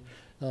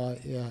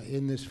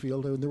this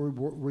field, and the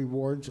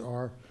rewards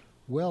are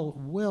well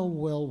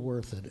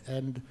worth it.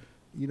 And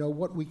you know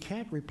what we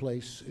can't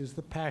replace is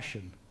the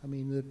passion. I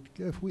mean,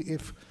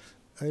 if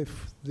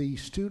if the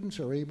students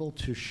are able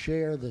to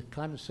share the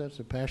kind of sense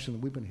of passion that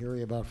we've been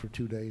hearing about for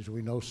 2 days,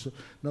 we know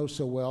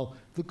so well,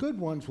 the good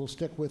ones will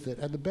stick with it,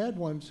 and the bad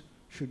ones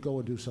should go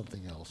and do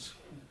something else.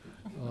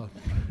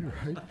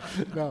 Right?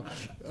 Now,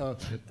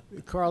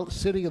 Carl,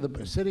 sitting in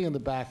the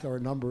back are a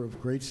number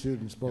of great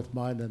students, both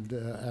mine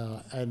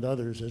and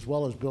others, as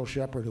well as Bill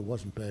Shepard, who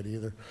wasn't bad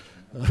either.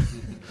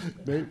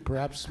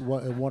 Perhaps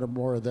one or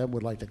more of them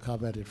would like to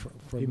comment.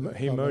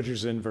 He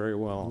merges in very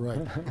well.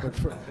 Right.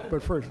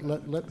 But first,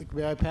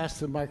 may I pass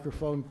the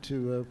microphone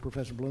to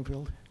Professor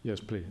Bloomfield? Yes,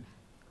 please.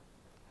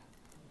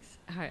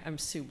 Hi, I'm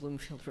Sue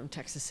Bloomfield from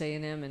Texas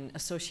A&M and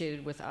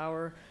associated with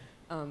our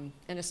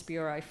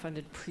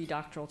NSBRI-funded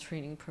pre-doctoral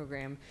training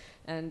program.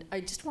 And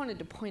I just wanted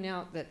to point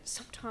out that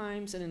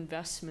sometimes an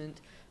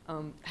investment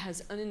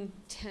has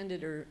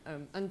unintended or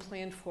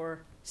unplanned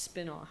for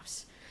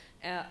spin-offs.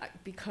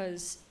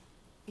 Because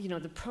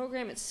the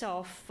program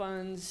itself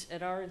funds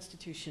at our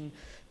institution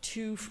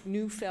 2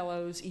 new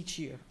fellows each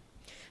year.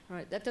 All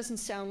right, that doesn't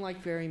sound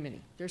like very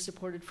many. They're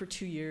supported for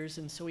 2 years,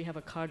 and so we have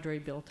a cadre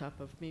built up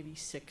of maybe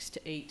 6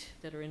 to 8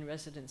 that are in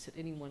residence at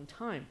any one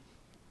time.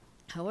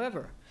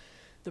 However,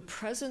 the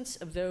presence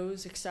of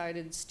those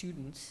excited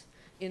students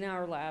in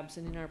our labs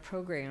and in our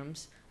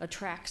programs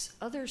attracts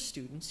other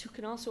students who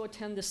can also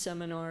attend the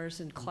seminars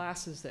and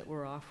classes that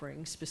we're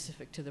offering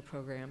specific to the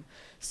program.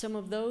 Some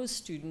of those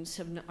students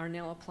are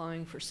now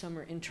applying for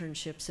summer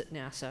internships at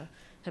NASA,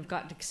 have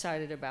gotten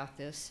excited about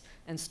this,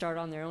 and start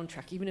on their own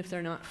track, even if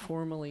they're not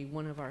formally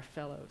one of our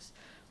fellows.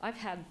 I've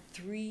had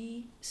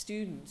 3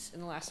 students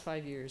in the last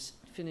 5 years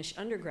finish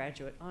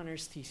undergraduate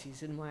honors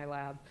theses in my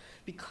lab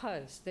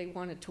because they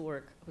wanted to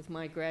work with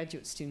my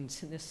graduate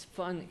students in this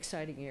fun,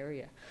 exciting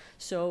area.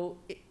 So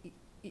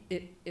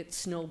it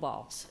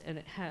snowballs, and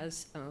it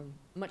has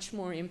much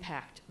more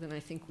impact than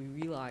I think we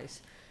realize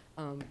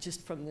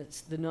just from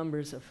the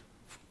numbers of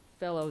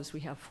fellows we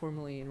have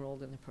formally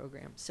enrolled in the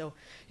program. So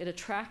it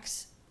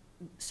attracts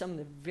some of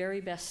the very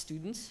best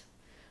students.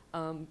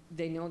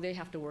 They know they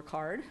have to work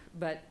hard,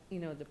 but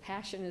the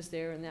passion is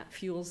there, and that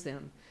fuels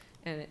them.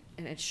 And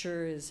it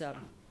sure is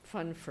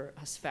fun for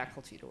us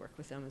faculty to work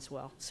with them as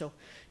well. So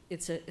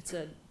it's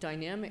a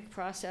dynamic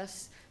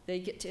process. They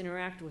get to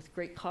interact with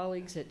great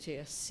colleagues at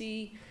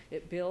JSC.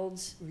 It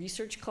builds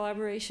research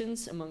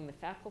collaborations among the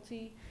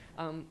faculty.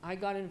 I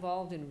got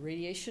involved in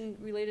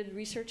radiation-related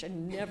research. I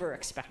never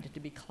expected to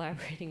be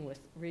collaborating with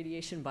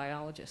radiation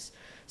biologists.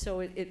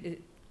 So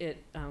it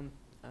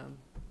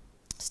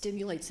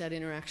stimulates that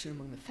interaction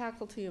among the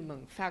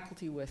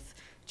faculty, with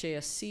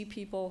JSC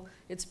people.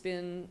 It's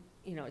been,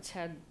 it's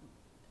had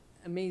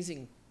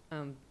amazing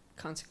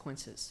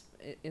consequences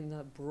in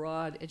the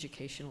broad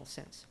educational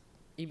sense,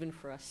 even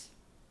for us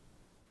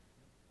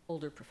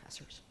older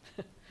professors.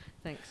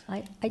 Thanks.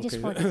 I just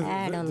want to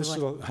add on this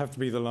will have to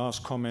be the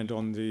last comment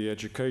on the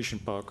education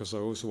part, because I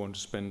also want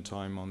to spend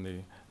time on the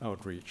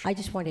outreach. I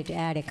just wanted to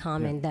add a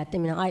comment that,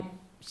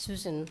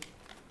 Susan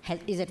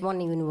is at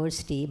one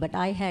university, but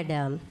I had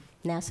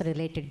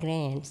NASA-related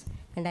grants,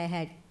 and I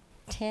had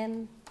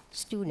 10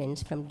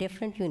 students from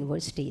different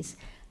universities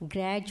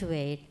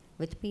graduate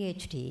with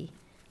PhD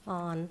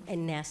on a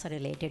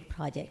NASA-related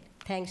project.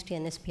 Thanks to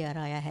NSPRI,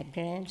 I had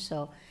grants,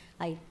 so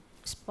I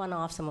spun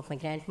off some of my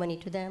grant money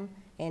to them,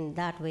 and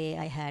that way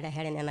I had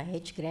an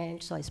NIH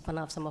grant, so I spun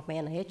off some of my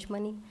NIH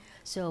money.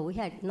 So we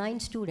had 9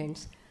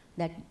 students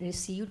that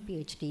received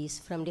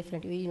PhDs from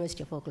different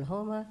University of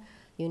Oklahoma,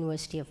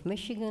 University of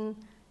Michigan,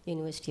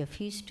 University of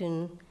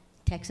Houston,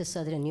 Texas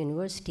Southern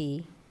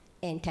University,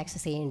 and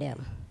Texas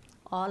A&M.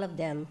 All of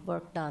them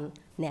worked on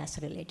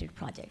NASA-related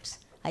projects.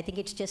 I think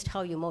it's just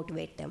how you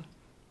motivate them.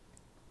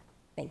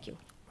 Thank you.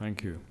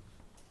 Thank you.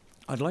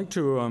 I'd like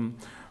to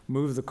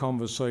move the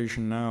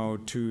conversation now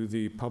to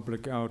the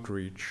public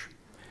outreach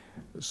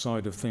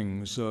side of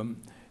things.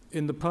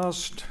 In the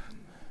past,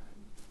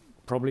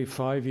 probably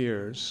 5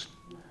 years,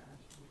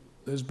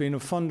 there's been a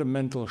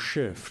fundamental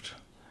shift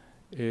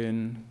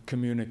in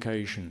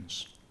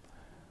communications.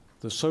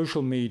 The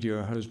social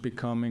media has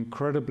become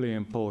incredibly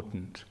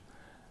important,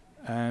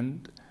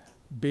 and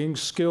being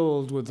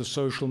skilled with the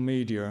social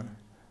media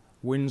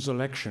wins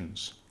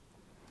elections.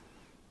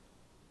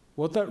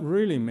 What that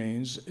really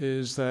means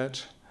is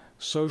that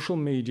social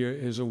media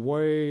is a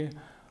way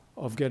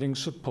of getting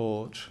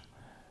support,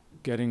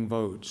 getting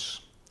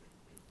votes.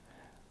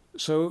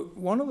 So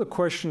one of the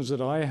questions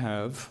that I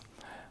have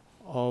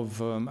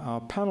of our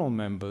panel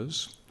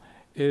members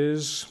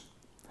is,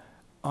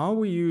 are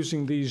we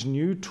using these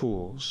new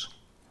tools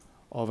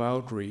of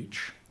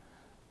outreach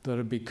that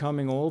are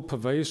becoming all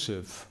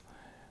pervasive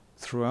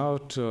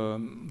throughout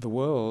the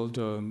world,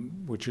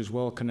 which is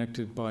well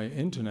connected by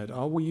internet?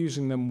 Are we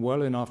using them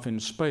well enough in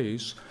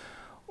space,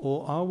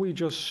 or are we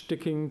just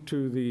sticking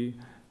to the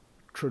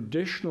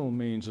traditional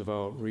means of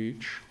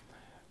outreach,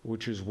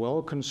 which is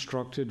well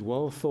constructed,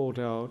 well thought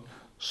out,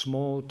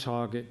 small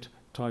target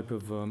type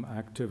of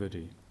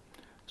activity?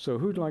 So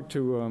who'd like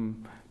to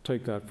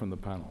take that from the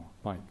panel?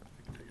 Mike.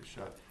 Take a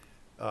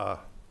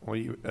shot.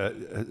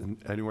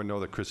 Anyone know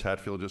that Chris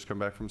Hadfield just come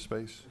back from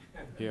space?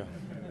 Yeah.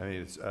 I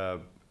mean, it's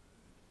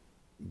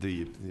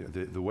the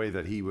way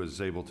that he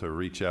was able to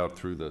reach out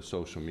through the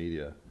social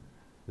media.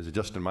 Is it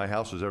just in my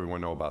house, or does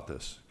everyone know about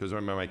this? Because I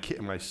remember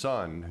my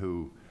son,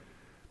 who,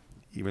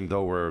 even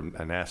though we're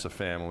a NASA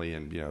family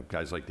and, you know,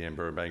 guys like Dan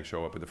Burbank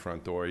show up at the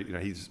front door, you know,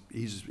 he's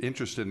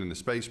interested in the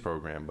space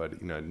program,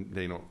 but, you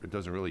know, it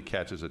doesn't really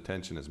catch his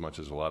attention as much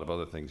as a lot of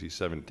other things. He's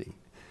 17.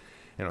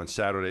 And on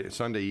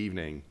Sunday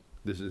evening,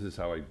 this is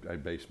how I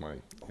base my,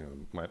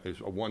 you know, it's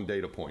a one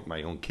data point,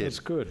 my own kid. That's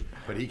good.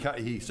 But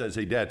he says,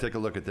 hey, Dad, take a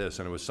look at this.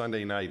 And it was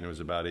Sunday night, and it was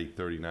about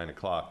 8:30, 9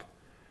 o'clock.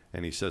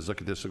 And he says,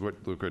 look at this,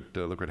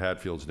 look what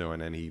Hadfield's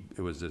doing. And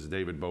it was this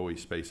David Bowie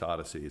Space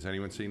Odyssey. Has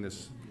anyone seen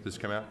this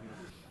come out?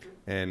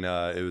 And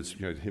it was,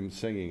 you know, him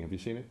singing. Have you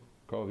seen it?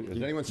 Carl,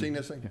 has anyone seen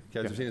this thing?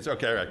 Yeah. Have you seen this?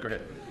 Okay, all right, go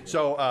ahead.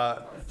 So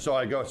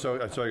I go, so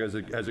I go, has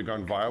it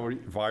gone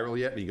viral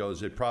yet? And he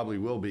goes, it probably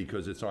will be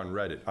because it's on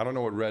Reddit. I don't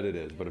know what Reddit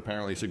is, but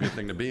apparently it's a good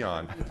thing to be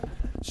on.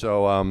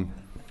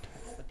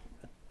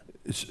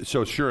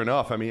 So sure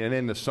enough, I mean,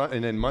 and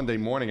then Monday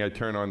morning I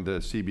turn on the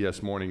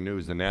CBS Morning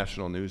News, the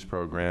national news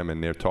program,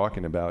 and they're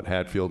talking about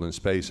Hadfield in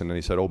space. And then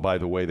he said, oh, by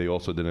the way, they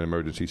also did an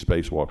emergency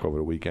spacewalk over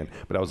the weekend.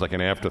 But that was like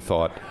an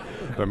afterthought.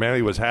 But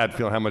mainly was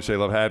Hadfield, how much they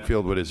love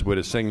Hadfield with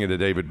his singing to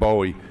David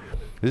Bowie.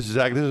 This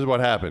is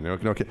what happened.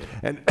 Okay.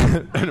 And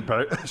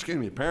excuse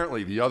me,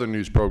 apparently the other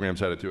news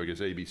programs had it too. I guess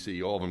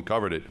ABC, all of them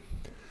covered it.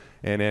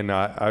 And then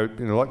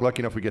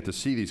lucky enough we get to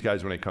see these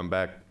guys when they come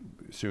back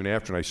soon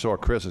after, and I saw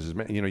Chris and says,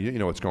 man, you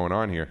know what's going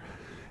on here.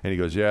 And he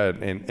goes, yeah,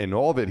 and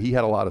all of it, he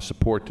had a lot of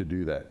support to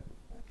do that.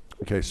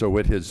 Okay, so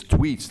with his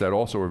tweets that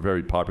also were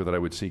very popular that I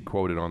would see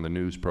quoted on the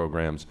news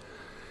programs,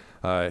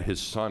 his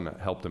son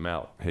helped him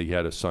out. He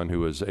had a son who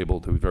was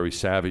very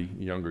savvy,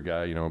 younger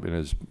guy, you know, in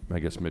his, I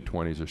guess,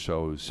 mid-20s or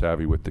so, who's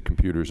savvy with the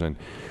computers. And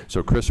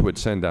so Chris would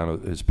send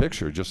down his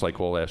picture, just like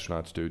all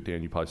astronauts do.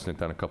 Dan, you probably sent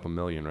down a couple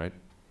million, right?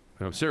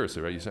 No,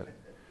 seriously, right? You sent,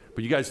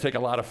 but you guys take a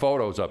lot of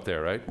photos up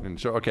there, right? And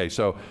so, okay,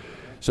 so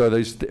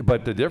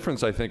but the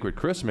difference I think with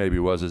Chris maybe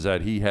is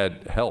that he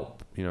had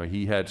help. You know,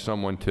 he had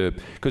someone to,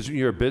 because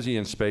you're busy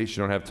in space,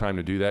 you don't have time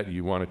to do that.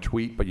 You want to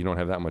tweet, but you don't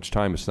have that much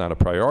time. It's not a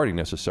priority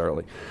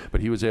necessarily. But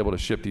he was able to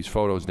ship these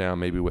photos down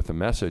maybe with a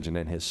message, and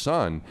then his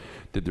son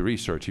did the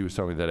research. He was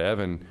telling me that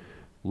Evan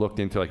looked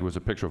into, like it was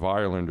a picture of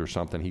Ireland or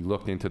something, he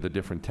looked into the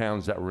different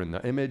towns that were in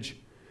the image,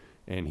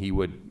 and he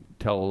would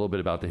tell a little bit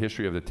about the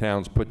history of the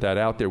towns, put that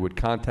out there, would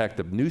contact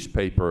the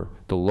newspaper,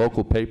 the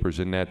local papers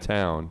in that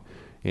town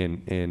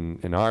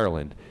in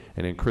Ireland.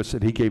 And then Chris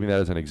said, he gave me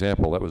that as an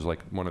example. That was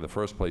like one of the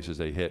first places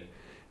they hit.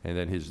 And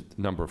then his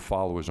number of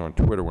followers on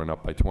Twitter went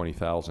up by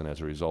 20,000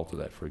 as a result of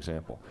that, for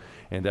example.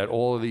 And that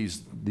all of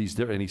these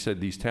and he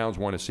said these towns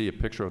want to see a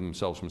picture of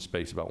themselves from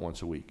space about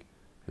once a week,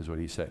 is what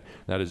he said.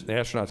 Now, the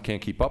astronauts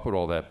can't keep up with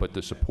all that, but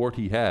the support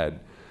he had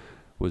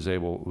was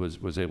able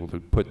to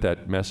put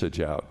that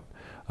message out.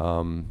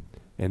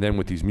 And then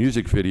with these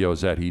music videos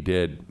that he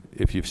did,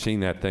 if you've seen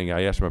that thing,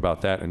 I asked him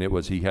about that, and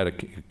he had a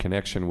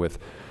connection with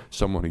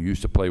someone who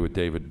used to play with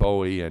David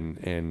Bowie, and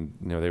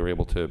you know, they were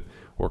able to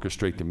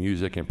orchestrate the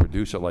music and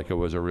produce it like it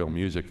was a real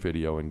music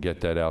video and get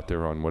that out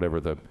there on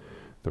whatever the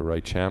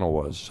right channel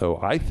was. So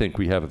I think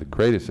we have the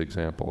greatest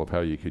example of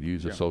how you could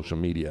use the social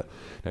media.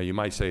 Now you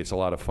might say it's a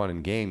lot of fun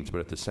and games, but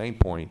at the same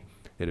point,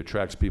 it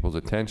attracts people's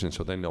attention,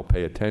 so then they'll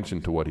pay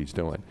attention to what he's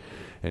doing.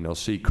 And they'll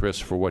see Chris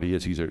for what he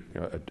is. He's a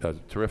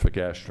terrific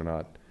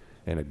astronaut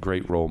and a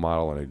great role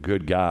model and a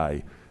good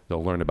guy.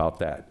 They'll learn about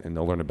that, and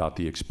they'll learn about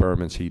the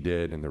experiments he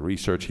did and the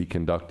research he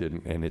conducted,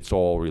 and it's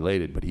all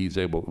related, but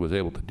was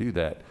able to do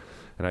that.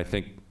 And I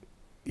think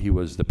he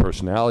was the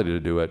personality to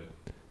do it.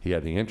 He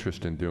had the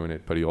interest in doing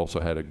it, but he also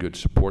had a good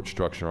support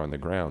structure on the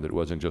ground. It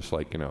wasn't just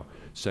like, you know,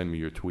 send me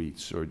your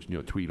tweets or, you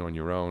know, tweet on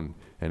your own,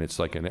 and it's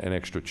like an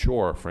extra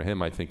chore. For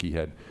him, I think he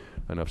had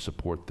enough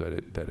support that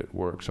it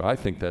worked. So I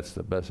think that's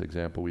the best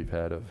example we've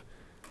had of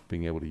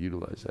being able to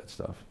utilize that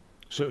stuff.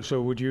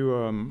 So would you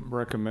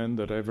recommend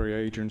that every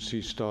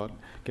agency start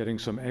getting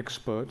some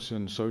experts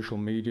in social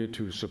media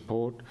to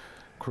support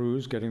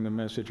crews getting the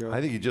message out?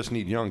 I think you just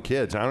need young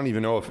kids. I don't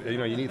even know if, you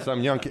know, you need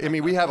some young kids. I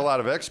mean, we have a lot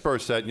of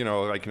experts that, you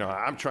know, like, you know,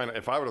 I'm trying to,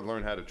 if I would have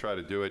learned how to try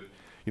to do it,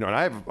 you know, and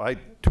I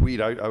tweet,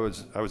 I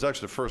was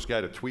actually the first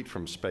guy to tweet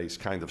from space,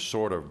 kind of,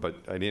 sort of, but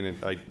I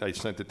didn't, I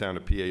sent it down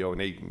to PAO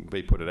and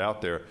they put it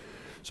out there.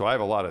 So I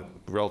have a lot of,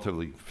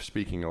 relatively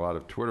speaking, a lot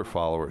of Twitter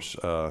followers.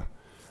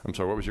 I'm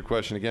sorry, what was your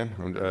question again?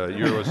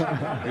 You were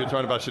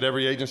talking about, should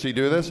every agency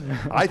do this?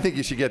 I think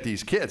you should get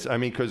these kids. I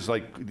mean, because,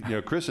 like, you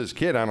know, Chris's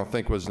kid, I don't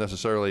think was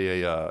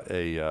necessarily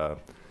a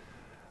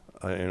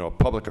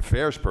public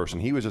affairs person.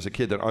 He was just a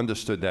kid that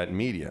understood that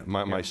media.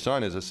 My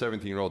son is a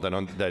 17-year-old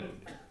that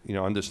you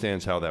know,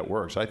 understands how that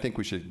works. I think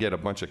we should get a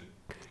bunch of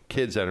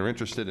kids that are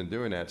interested in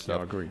doing that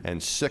stuff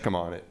and sick them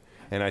on it.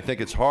 And I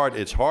think it's hard.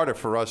 It's harder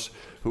for us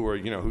who are,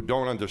 who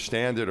don't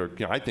understand it, or,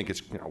 I think it's,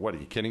 what, are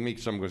you kidding me?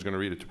 Someone's going to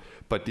read it.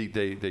 But they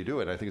do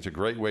it. I think it's a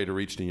great way to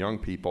reach the young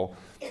people.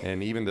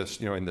 And even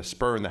this, in the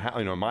spur in the house,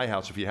 in my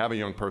house, if you have a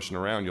young person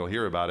around, you'll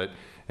hear about it.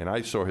 And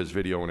I saw his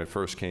video when it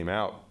first came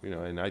out,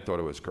 and I thought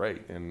it was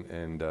great.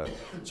 And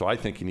so I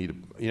think you need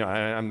to,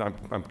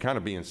 I'm kind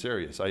of being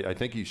serious. I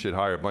think you should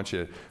hire a bunch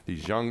of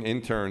these young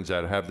interns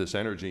that have this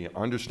energy,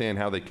 understand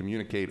how they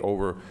communicate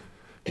over,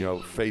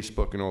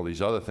 Facebook and all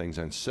these other things,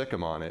 and sick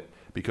them on it,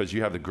 because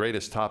you have the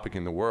greatest topic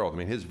in the world. I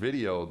mean, his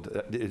video,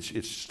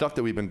 it's stuff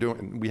that we've been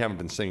doing. We haven't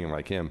been singing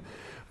like him.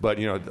 But,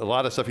 a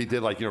lot of stuff he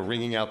did, like,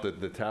 wringing out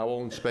the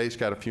towel in space,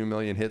 got a few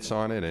million hits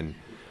on it.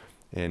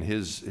 And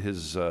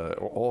his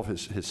all of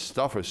his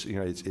stuff is,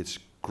 it's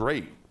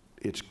great.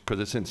 It's because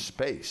it's in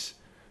space,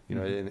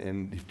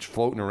 and he's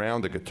floating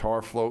around, the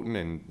guitar floating,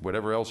 and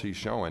whatever else he's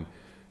showing.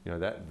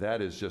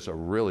 That is just a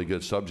really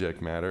good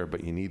subject matter.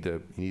 But you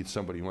need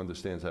somebody who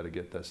understands how to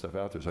get that stuff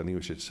out there. So I think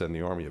we should send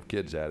the army of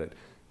kids at it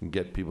and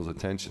get people's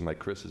attention, like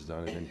Chris has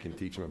done, and then can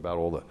teach them about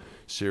all the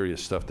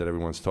serious stuff that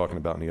everyone's talking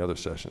about in the other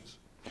sessions.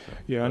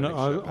 Yeah, and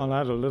I'll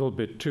add a little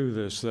bit to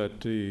this, that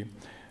the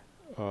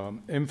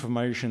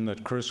information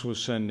that Chris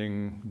was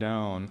sending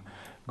down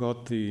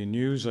got the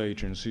news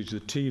agencies,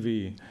 the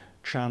TV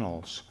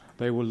channels,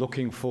 they were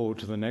looking forward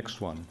to the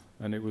next one,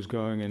 and it was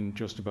going in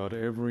just about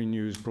every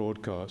news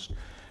broadcast.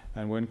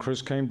 And when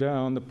Chris came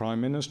down, the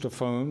Prime Minister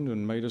phoned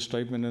and made a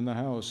statement in the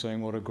House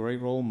saying what a great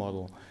role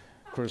model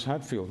Chris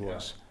Hadfield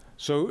was.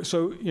 So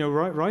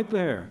right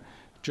there,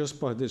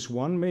 just by this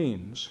one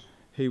means,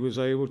 he was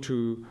able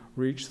to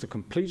reach the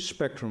complete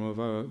spectrum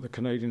of the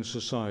Canadian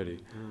society,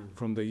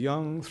 from the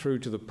young through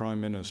to the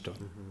Prime Minister.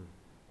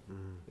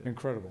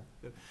 Incredible.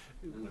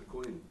 And the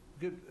Queen.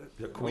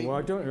 The Queen? Well,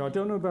 I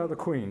don't know about the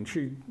Queen.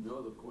 She.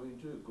 No, the Queen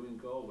too. Queen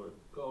called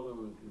him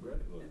and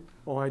congratulated him.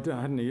 Oh, I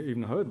hadn't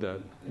even heard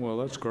that. Well,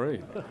 that's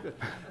great.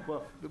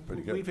 Well,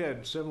 we've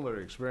had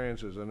similar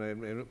experiences,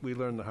 and we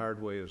learned the hard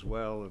way as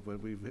well.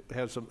 We've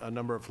had a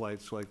number of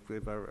flights, like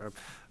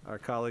our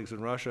colleagues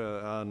in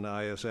Russia on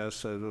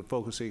ISS,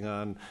 focusing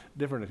on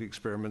different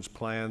experiments,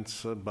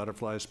 plants,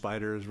 butterflies,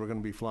 spiders. We're going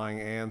to be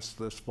flying ants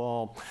this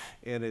fall,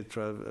 and it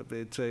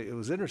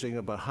was interesting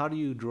about how do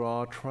you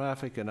draw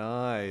traffic and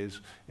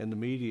eyes in the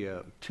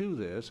media to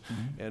this,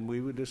 and we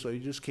would you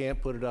just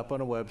can't put it up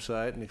on a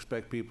website and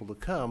expect people to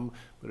come,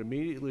 but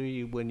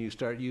immediately when you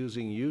start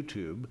using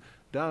YouTube.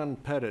 Don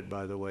Pettit,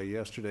 by the way,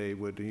 yesterday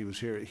when he was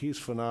here, he's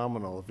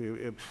phenomenal.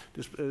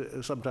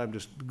 Sometime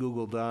just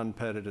Google Don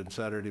Pettit and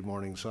Saturday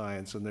Morning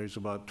Science, and there's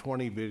about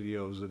 20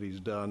 videos that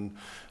he's done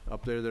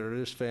up there that are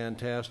just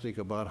fantastic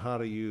about how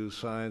to use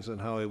science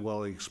and how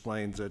well he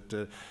explains it.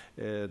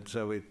 And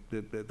so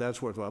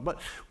that's worthwhile. But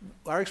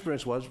our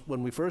experience was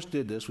when we first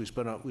did this, we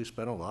spent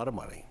a lot of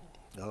money.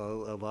 A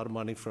lot of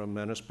money from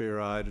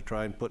NSBRI to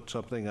try and put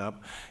something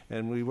up,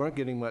 and we weren't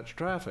getting much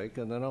traffic.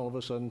 And then all of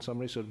a sudden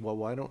somebody said, well,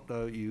 why don't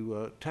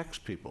you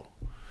text people?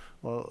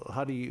 Well,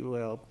 how do you,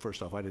 well,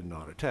 first off, I didn't know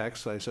how to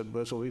text. I said,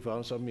 well, so we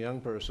found some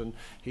young person.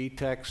 He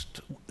texted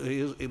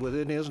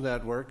within his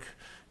network,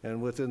 and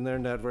within their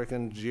network,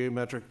 and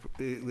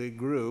geometrically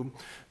grew.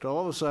 To all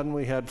of a sudden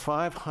we had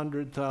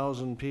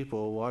 500,000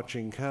 people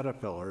watching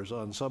caterpillars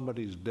on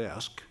somebody's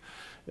desk.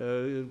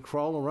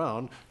 Crawl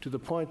around to the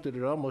point that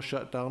it almost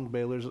shut down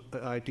Baylor's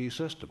IT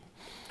system.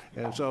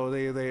 And so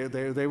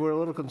they were a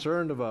little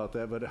concerned about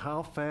that, but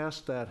how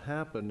fast that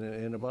happened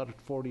in about a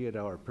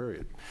 48-hour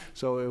period.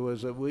 So it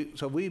was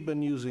we've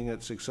been using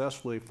it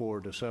successfully for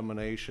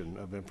dissemination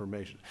of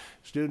information.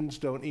 Students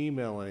don't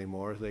email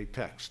anymore; they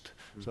text.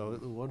 So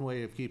one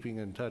way of keeping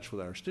in touch with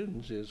our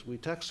students is we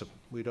text them.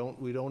 We don't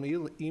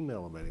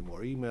email them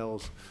anymore.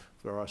 Emails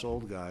for us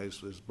old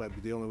guys might be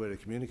the only way to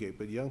communicate,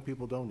 but young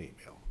people don't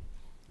email.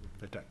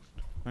 They text.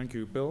 Thank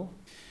you, Bill.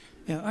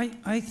 Yeah,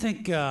 I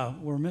think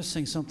we're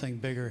missing something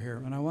bigger here,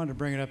 and I wanted to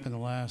bring it up in the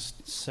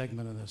last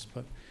segment of this,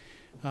 but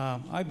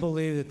I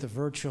believe that the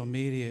virtual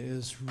media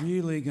is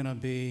really going to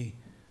be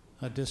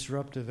a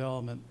disruptive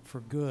element for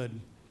good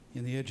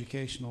in the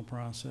educational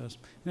process.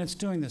 And it's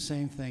doing the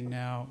same thing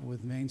now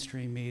with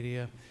mainstream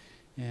media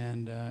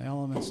and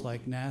elements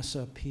like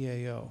NASA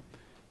PAO.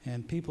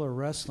 And people are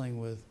wrestling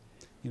with,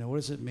 what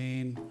does it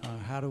mean?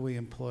 How do we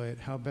employ it?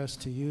 How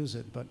best to use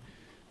it? But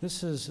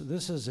this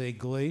is a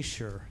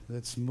glacier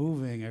that's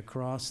moving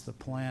across the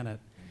planet,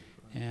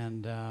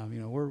 and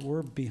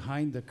we're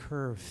behind the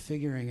curve,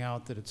 figuring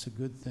out that it's a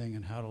good thing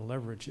and how to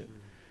leverage it.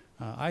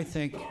 I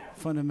think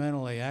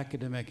fundamentally,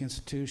 academic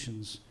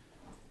institutions,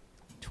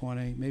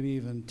 20, maybe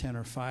even 10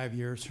 or 5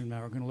 years from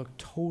now, are going to look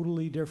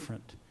totally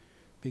different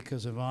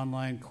because of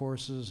online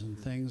courses and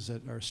things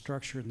that are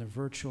structured in the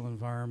virtual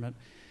environment.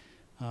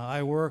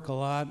 I work a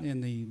lot in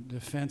the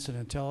defense and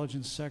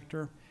intelligence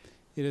sector.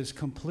 It is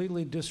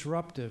completely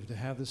disruptive to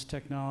have this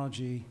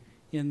technology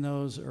in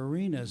those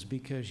arenas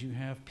because you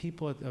have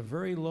people at a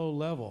very low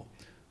level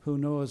who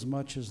know as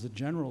much as the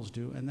generals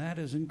do, and that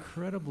is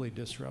incredibly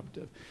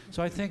disruptive.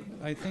 So I think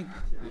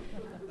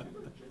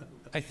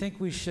I think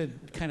we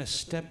should kind of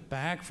step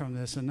back from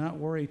this and not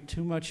worry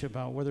too much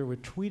about whether we're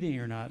tweeting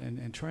or not,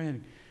 and try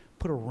and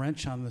put a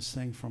wrench on this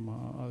thing from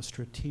a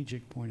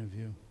strategic point of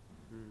view.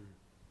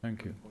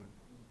 Thank you.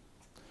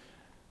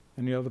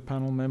 Any other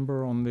panel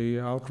member on the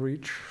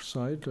outreach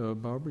side?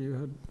 Barbara, you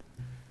had?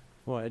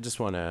 Well, I just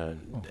want to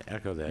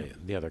echo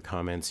the other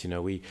comments. You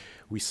know, we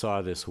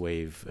saw this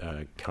wave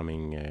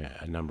coming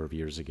a number of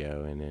years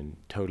ago, and then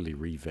totally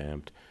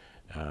revamped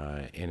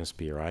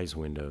NSBRI's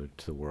window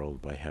to the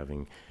world by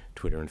having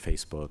Twitter and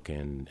Facebook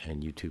and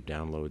YouTube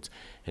downloads.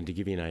 And to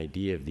give you an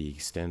idea of the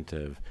extent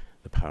of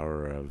the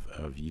power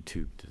of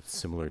YouTube,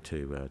 similar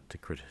to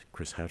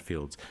Chris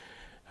Hatfield's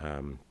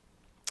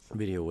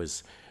video,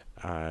 was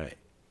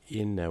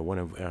in one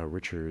of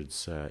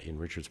Richard's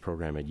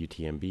program at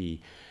UTMB.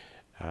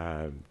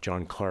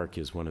 John Clark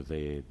is one of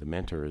the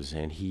mentors,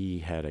 and he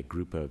had a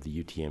group of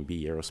the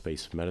UTMB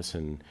aerospace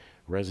medicine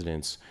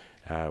residents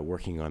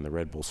working on the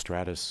Red Bull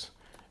Stratus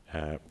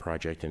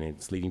project, and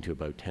it's leading to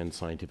about 10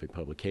 scientific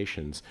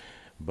publications.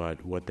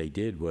 But what they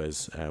did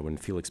was, when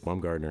Felix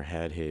Baumgartner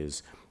had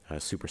his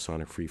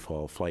supersonic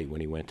freefall flight,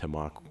 when he went to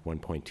Mach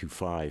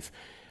 1.25,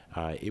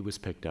 it was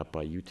picked up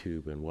by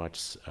YouTube and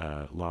watched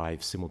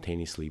live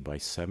simultaneously by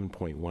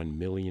 7.1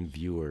 million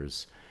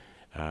viewers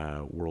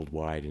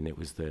worldwide, and it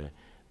was the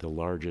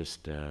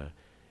largest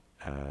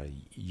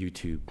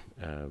YouTube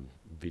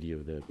video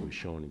that was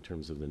shown in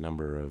terms of the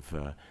number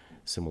of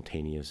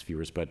simultaneous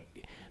viewers. But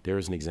there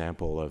is an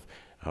example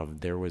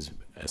of there was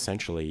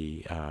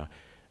essentially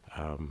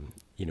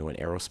you know, an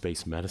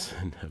aerospace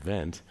medicine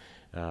event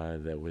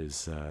that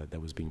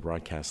was being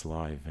broadcast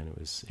live, and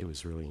it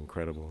was really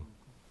incredible.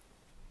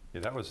 Yeah,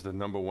 that was the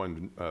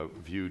 #1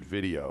 viewed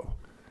video.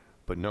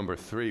 But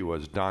 #3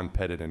 was Don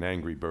Pettit and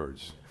Angry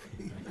Birds.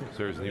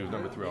 Seriously, he was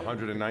 #3,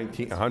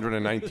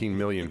 119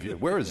 million views.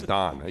 Where is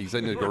Don? He's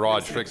in the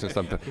garage fixing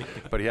something.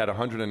 But he had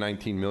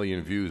 119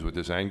 million views with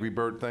this Angry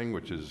Bird thing,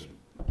 which is,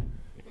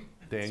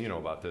 Dan, you know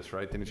about this,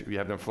 right? Didn't you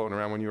have them floating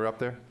around when you were up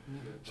there?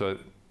 So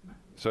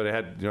they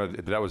had, you know,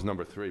 that was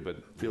 #3,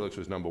 but Felix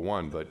was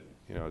 #1, but,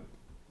 you know,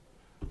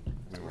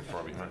 we were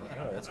far behind.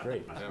 Oh, that's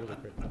great. That's really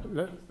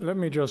great. Let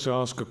me just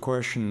ask a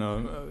question.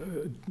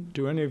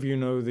 Do any of you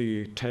know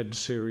the TED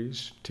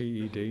series,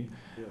 TED?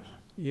 Yes.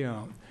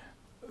 Yeah.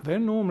 They're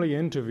normally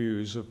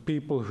interviews of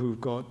people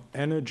who've got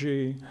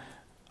energy,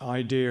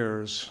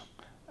 ideas,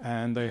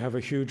 and they have a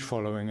huge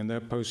following, and they're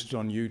posted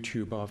on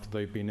YouTube after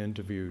they've been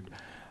interviewed.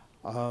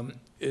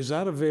 Is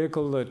that a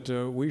vehicle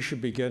that we should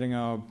be getting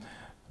our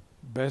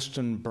best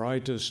and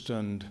brightest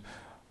and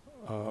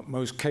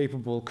most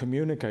capable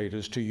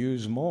communicators to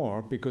use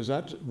more, because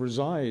that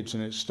resides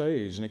and it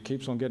stays and it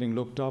keeps on getting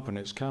looked up and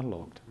it's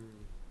cataloged?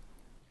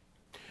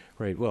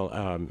 Right. Well,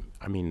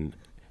 I mean,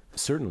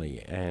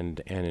 certainly,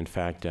 and in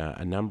fact,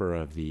 a number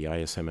of the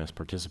ISMS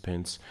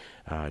participants,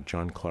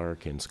 John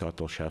Clark and Scott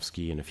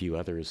Dolszewski and a few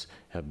others,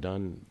 have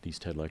done these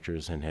TED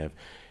lectures and have,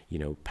 you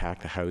know,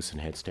 packed the house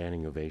and had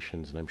standing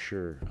ovations, and I'm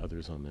sure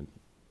others on the,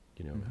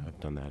 you know, have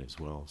done that as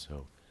well.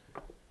 So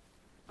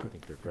I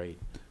think they're great.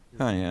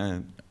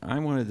 Hi, I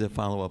wanted to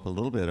follow up a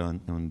little bit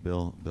on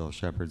Bill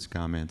Shepard's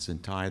comments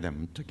and tie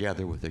them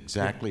together with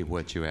exactly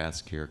what you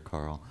asked here,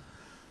 Carl.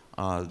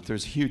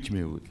 There's a huge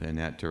move in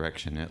that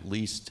direction, at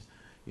least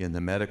in the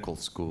medical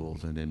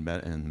schools and in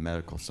the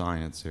medical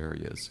science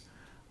areas.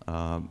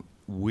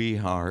 We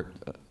are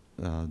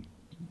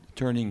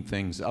turning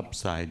things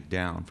upside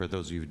down. For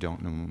those of you who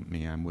don't know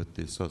me, I'm with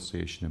the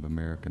Association of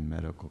American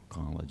Medical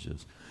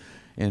Colleges.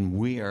 And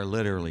we are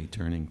literally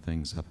turning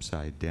things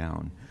upside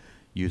down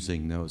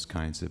using those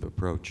kinds of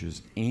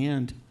approaches,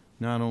 and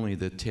not only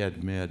the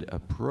TED Med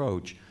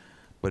approach,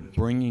 but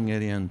bringing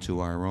it into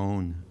our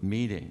own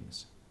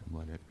meetings.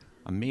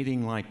 A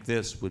meeting like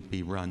this would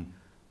be run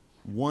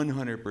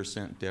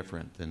 100%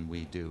 different than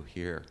we do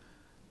here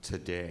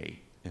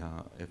today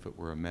if it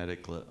were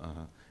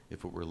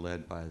if it were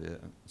led by the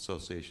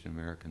Association of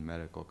American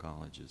Medical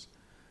Colleges.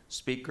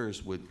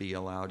 Speakers would be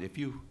allowed, if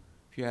you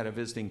had a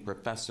visiting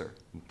professor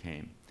who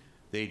came,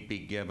 they'd be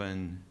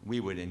given, we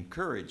would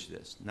encourage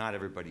this, not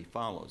everybody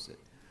follows it,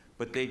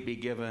 but they'd be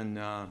given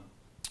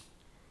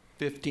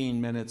 15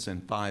 minutes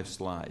and 5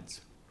 slides,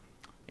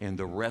 and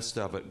the rest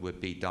of it would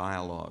be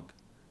dialogue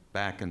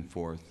back and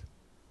forth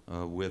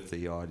with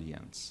the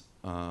audience.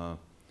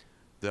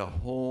 The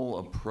whole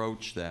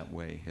approach that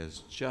way has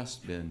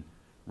just been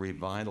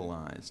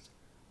revitalized.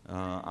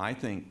 I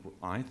think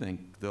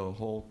the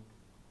whole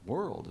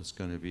world is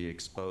going to be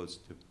exposed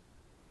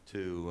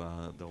to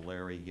the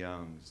Larry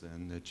Youngs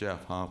and the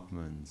Jeff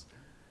Hoffmans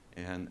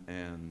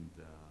and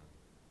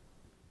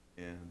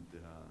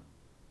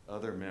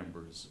other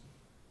members,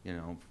 you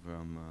know,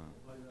 from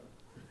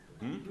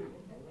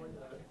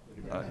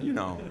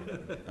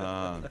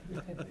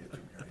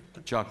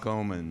Chuck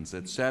Omans,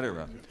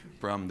 etc.,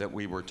 from that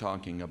we were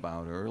talking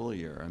about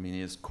earlier. I mean,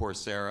 is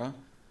Coursera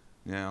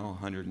now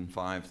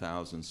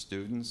 105,000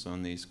 students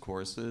on these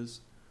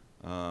courses?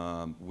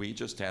 We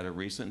just had a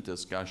recent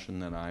discussion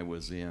that I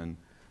was in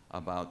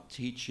about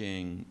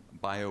teaching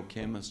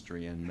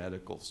biochemistry in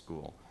medical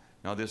school.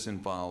 Now, this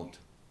involved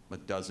a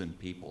dozen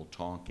people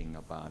talking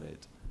about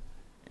it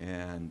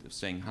and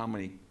saying how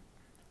many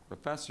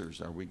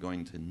professors are we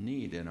going to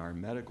need in our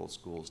medical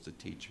schools to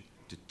teach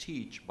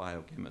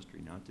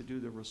biochemistry, not to do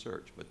the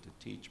research, but to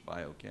teach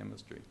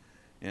biochemistry.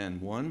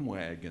 And one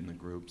wag in the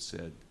group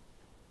said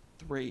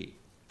 3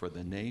 for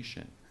the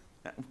nation.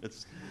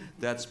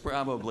 That's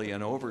probably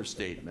an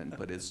overstatement,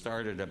 but it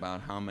started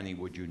about how many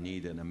would you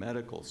need in a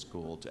medical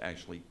school to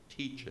actually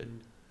teach it.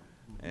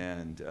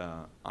 And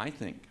I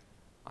think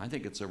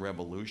it's a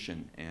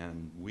revolution,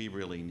 and we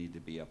really need to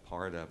be a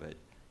part of it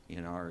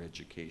in our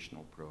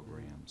educational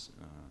programs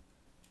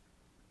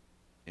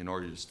in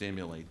order to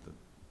stimulate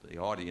the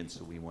audience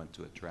that we want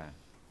to attract.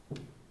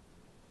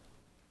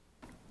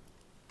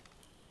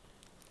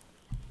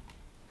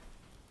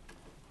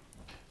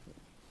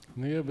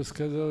 Но я бы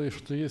сказал,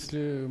 что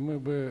если мы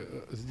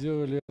бы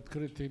сделали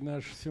открытый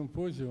наш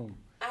симпозиум,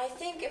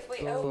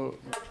 то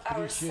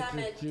при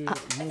четверти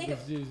мы бы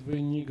здесь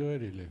бы не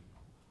говорили.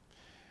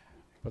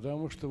 I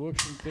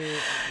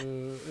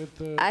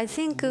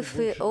think if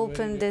we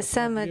open the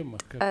summit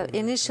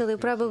initially,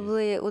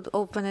 probably would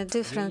open it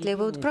differently.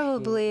 We would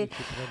probably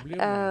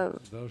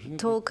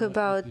talk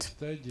about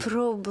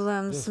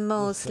problems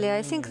mostly.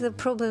 I think the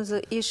problems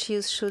or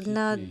issues should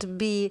not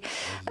be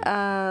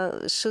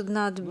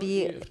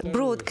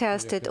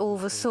broadcasted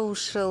over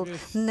social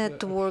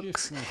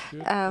networks,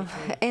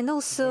 and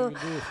also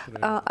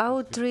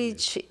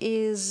outreach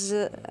is.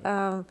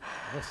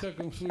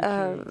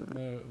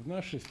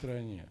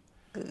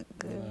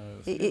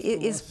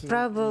 Is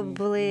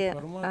probably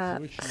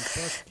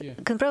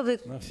can probably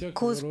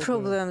cause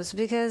problems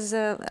because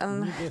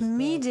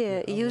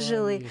media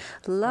usually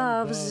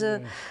loves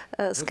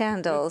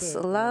scandals,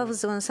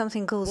 loves when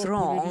something goes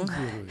wrong,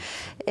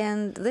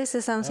 and this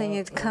is something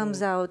that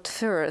comes out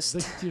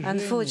first.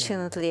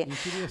 Unfortunately,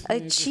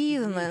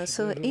 achievements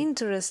or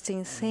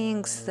interesting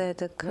things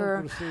that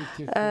occur,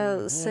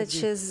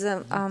 such as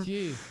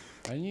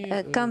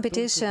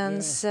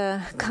competitions,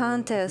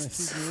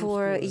 contests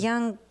for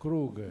young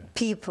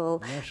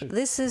people.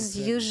 This is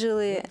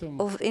usually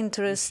of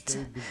interest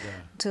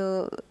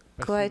to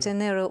quite a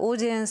narrow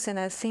audience, and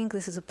I think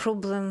this is a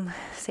problem.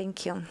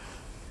 Thank you.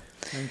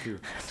 Thank you.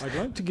 I'd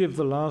like to give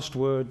the last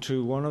word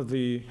to one of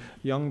the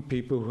young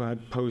people who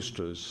had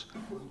posters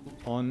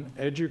on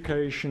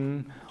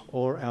education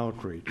or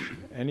outreach.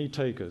 Any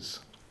takers?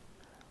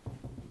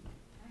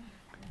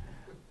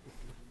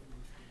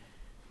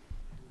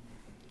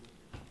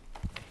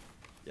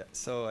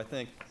 So I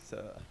think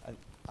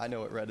I know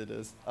what Reddit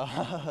is,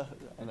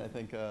 and I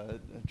think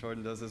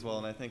Jordan does as well.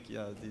 And I think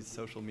these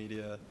social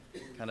media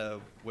kind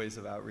of ways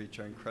of outreach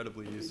are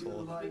incredibly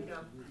useful.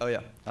 Oh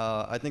yeah,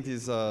 I think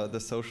these the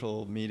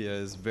social media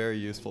is very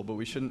useful, but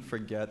we shouldn't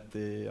forget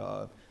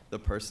the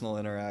personal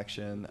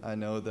interaction. I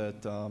know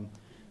that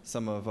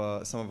some of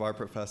our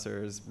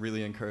professors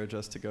really encourage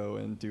us to go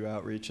and do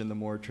outreach in the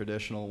more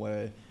traditional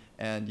way,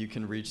 and you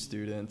can reach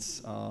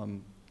students.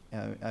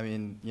 I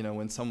mean, you know,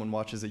 when someone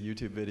watches a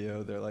YouTube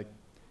video, they're like,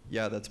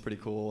 yeah, that's pretty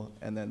cool,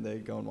 and then they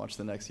go and watch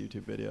the next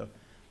YouTube video.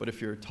 But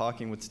if you're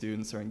talking with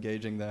students or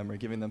engaging them or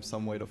giving them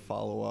some way to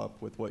follow up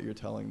with what you're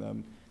telling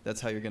them, that's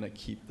how you're going to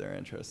keep their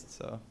interest.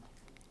 So.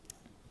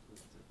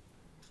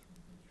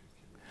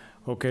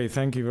 Okay,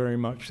 thank you very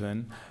much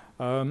then.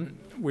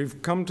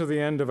 We've come to the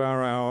end of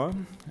our hour.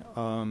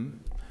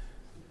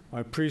 I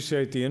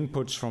appreciate the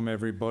inputs from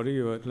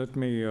everybody, but let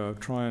me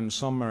try and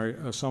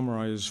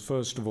summarize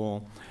first of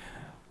all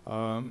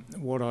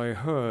what I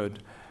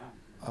heard.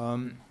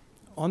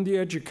 On the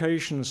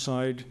education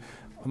side,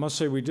 I must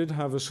say we did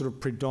have a sort of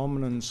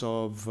predominance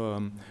of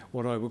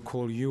what I would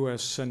call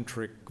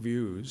US-centric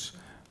views,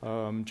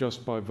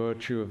 just by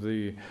virtue of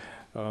the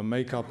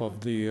makeup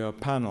of the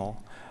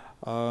panel.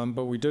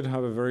 But we did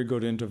have a very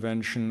good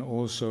intervention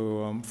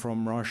also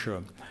from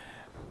Russia.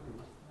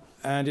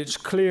 And it's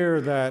clear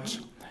that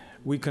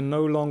we can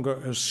no longer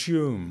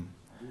assume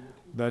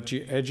that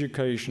the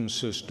education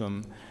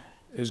system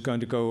is going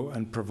to go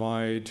and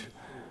provide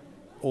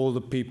all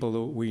the people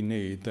that we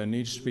need. There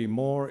needs to be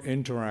more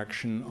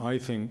interaction, I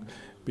think,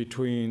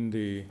 between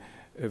the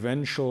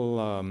eventual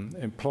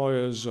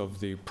employers of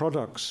the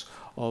products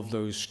of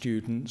those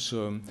students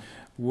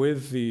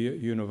with the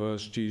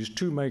universities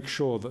to make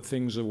sure that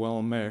things are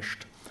well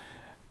meshed.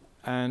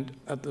 And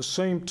at the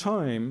same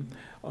time,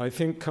 I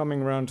think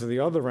coming around to the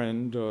other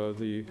end,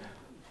 the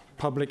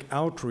public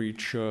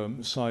outreach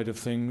side of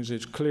things,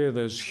 it's clear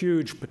there's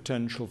huge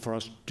potential for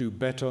us to do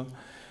better,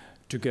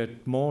 to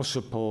get more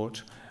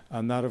support,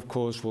 and that, of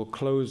course, will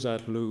close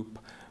that loop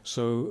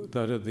so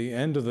that at the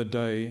end of the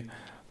day,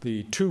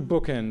 the 2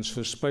 bookends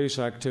for space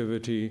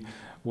activity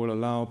will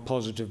allow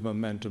positive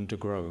momentum to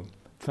grow.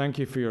 Thank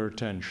you for your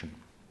attention.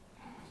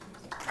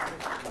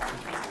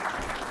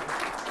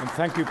 And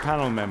thank you,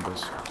 panel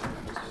members.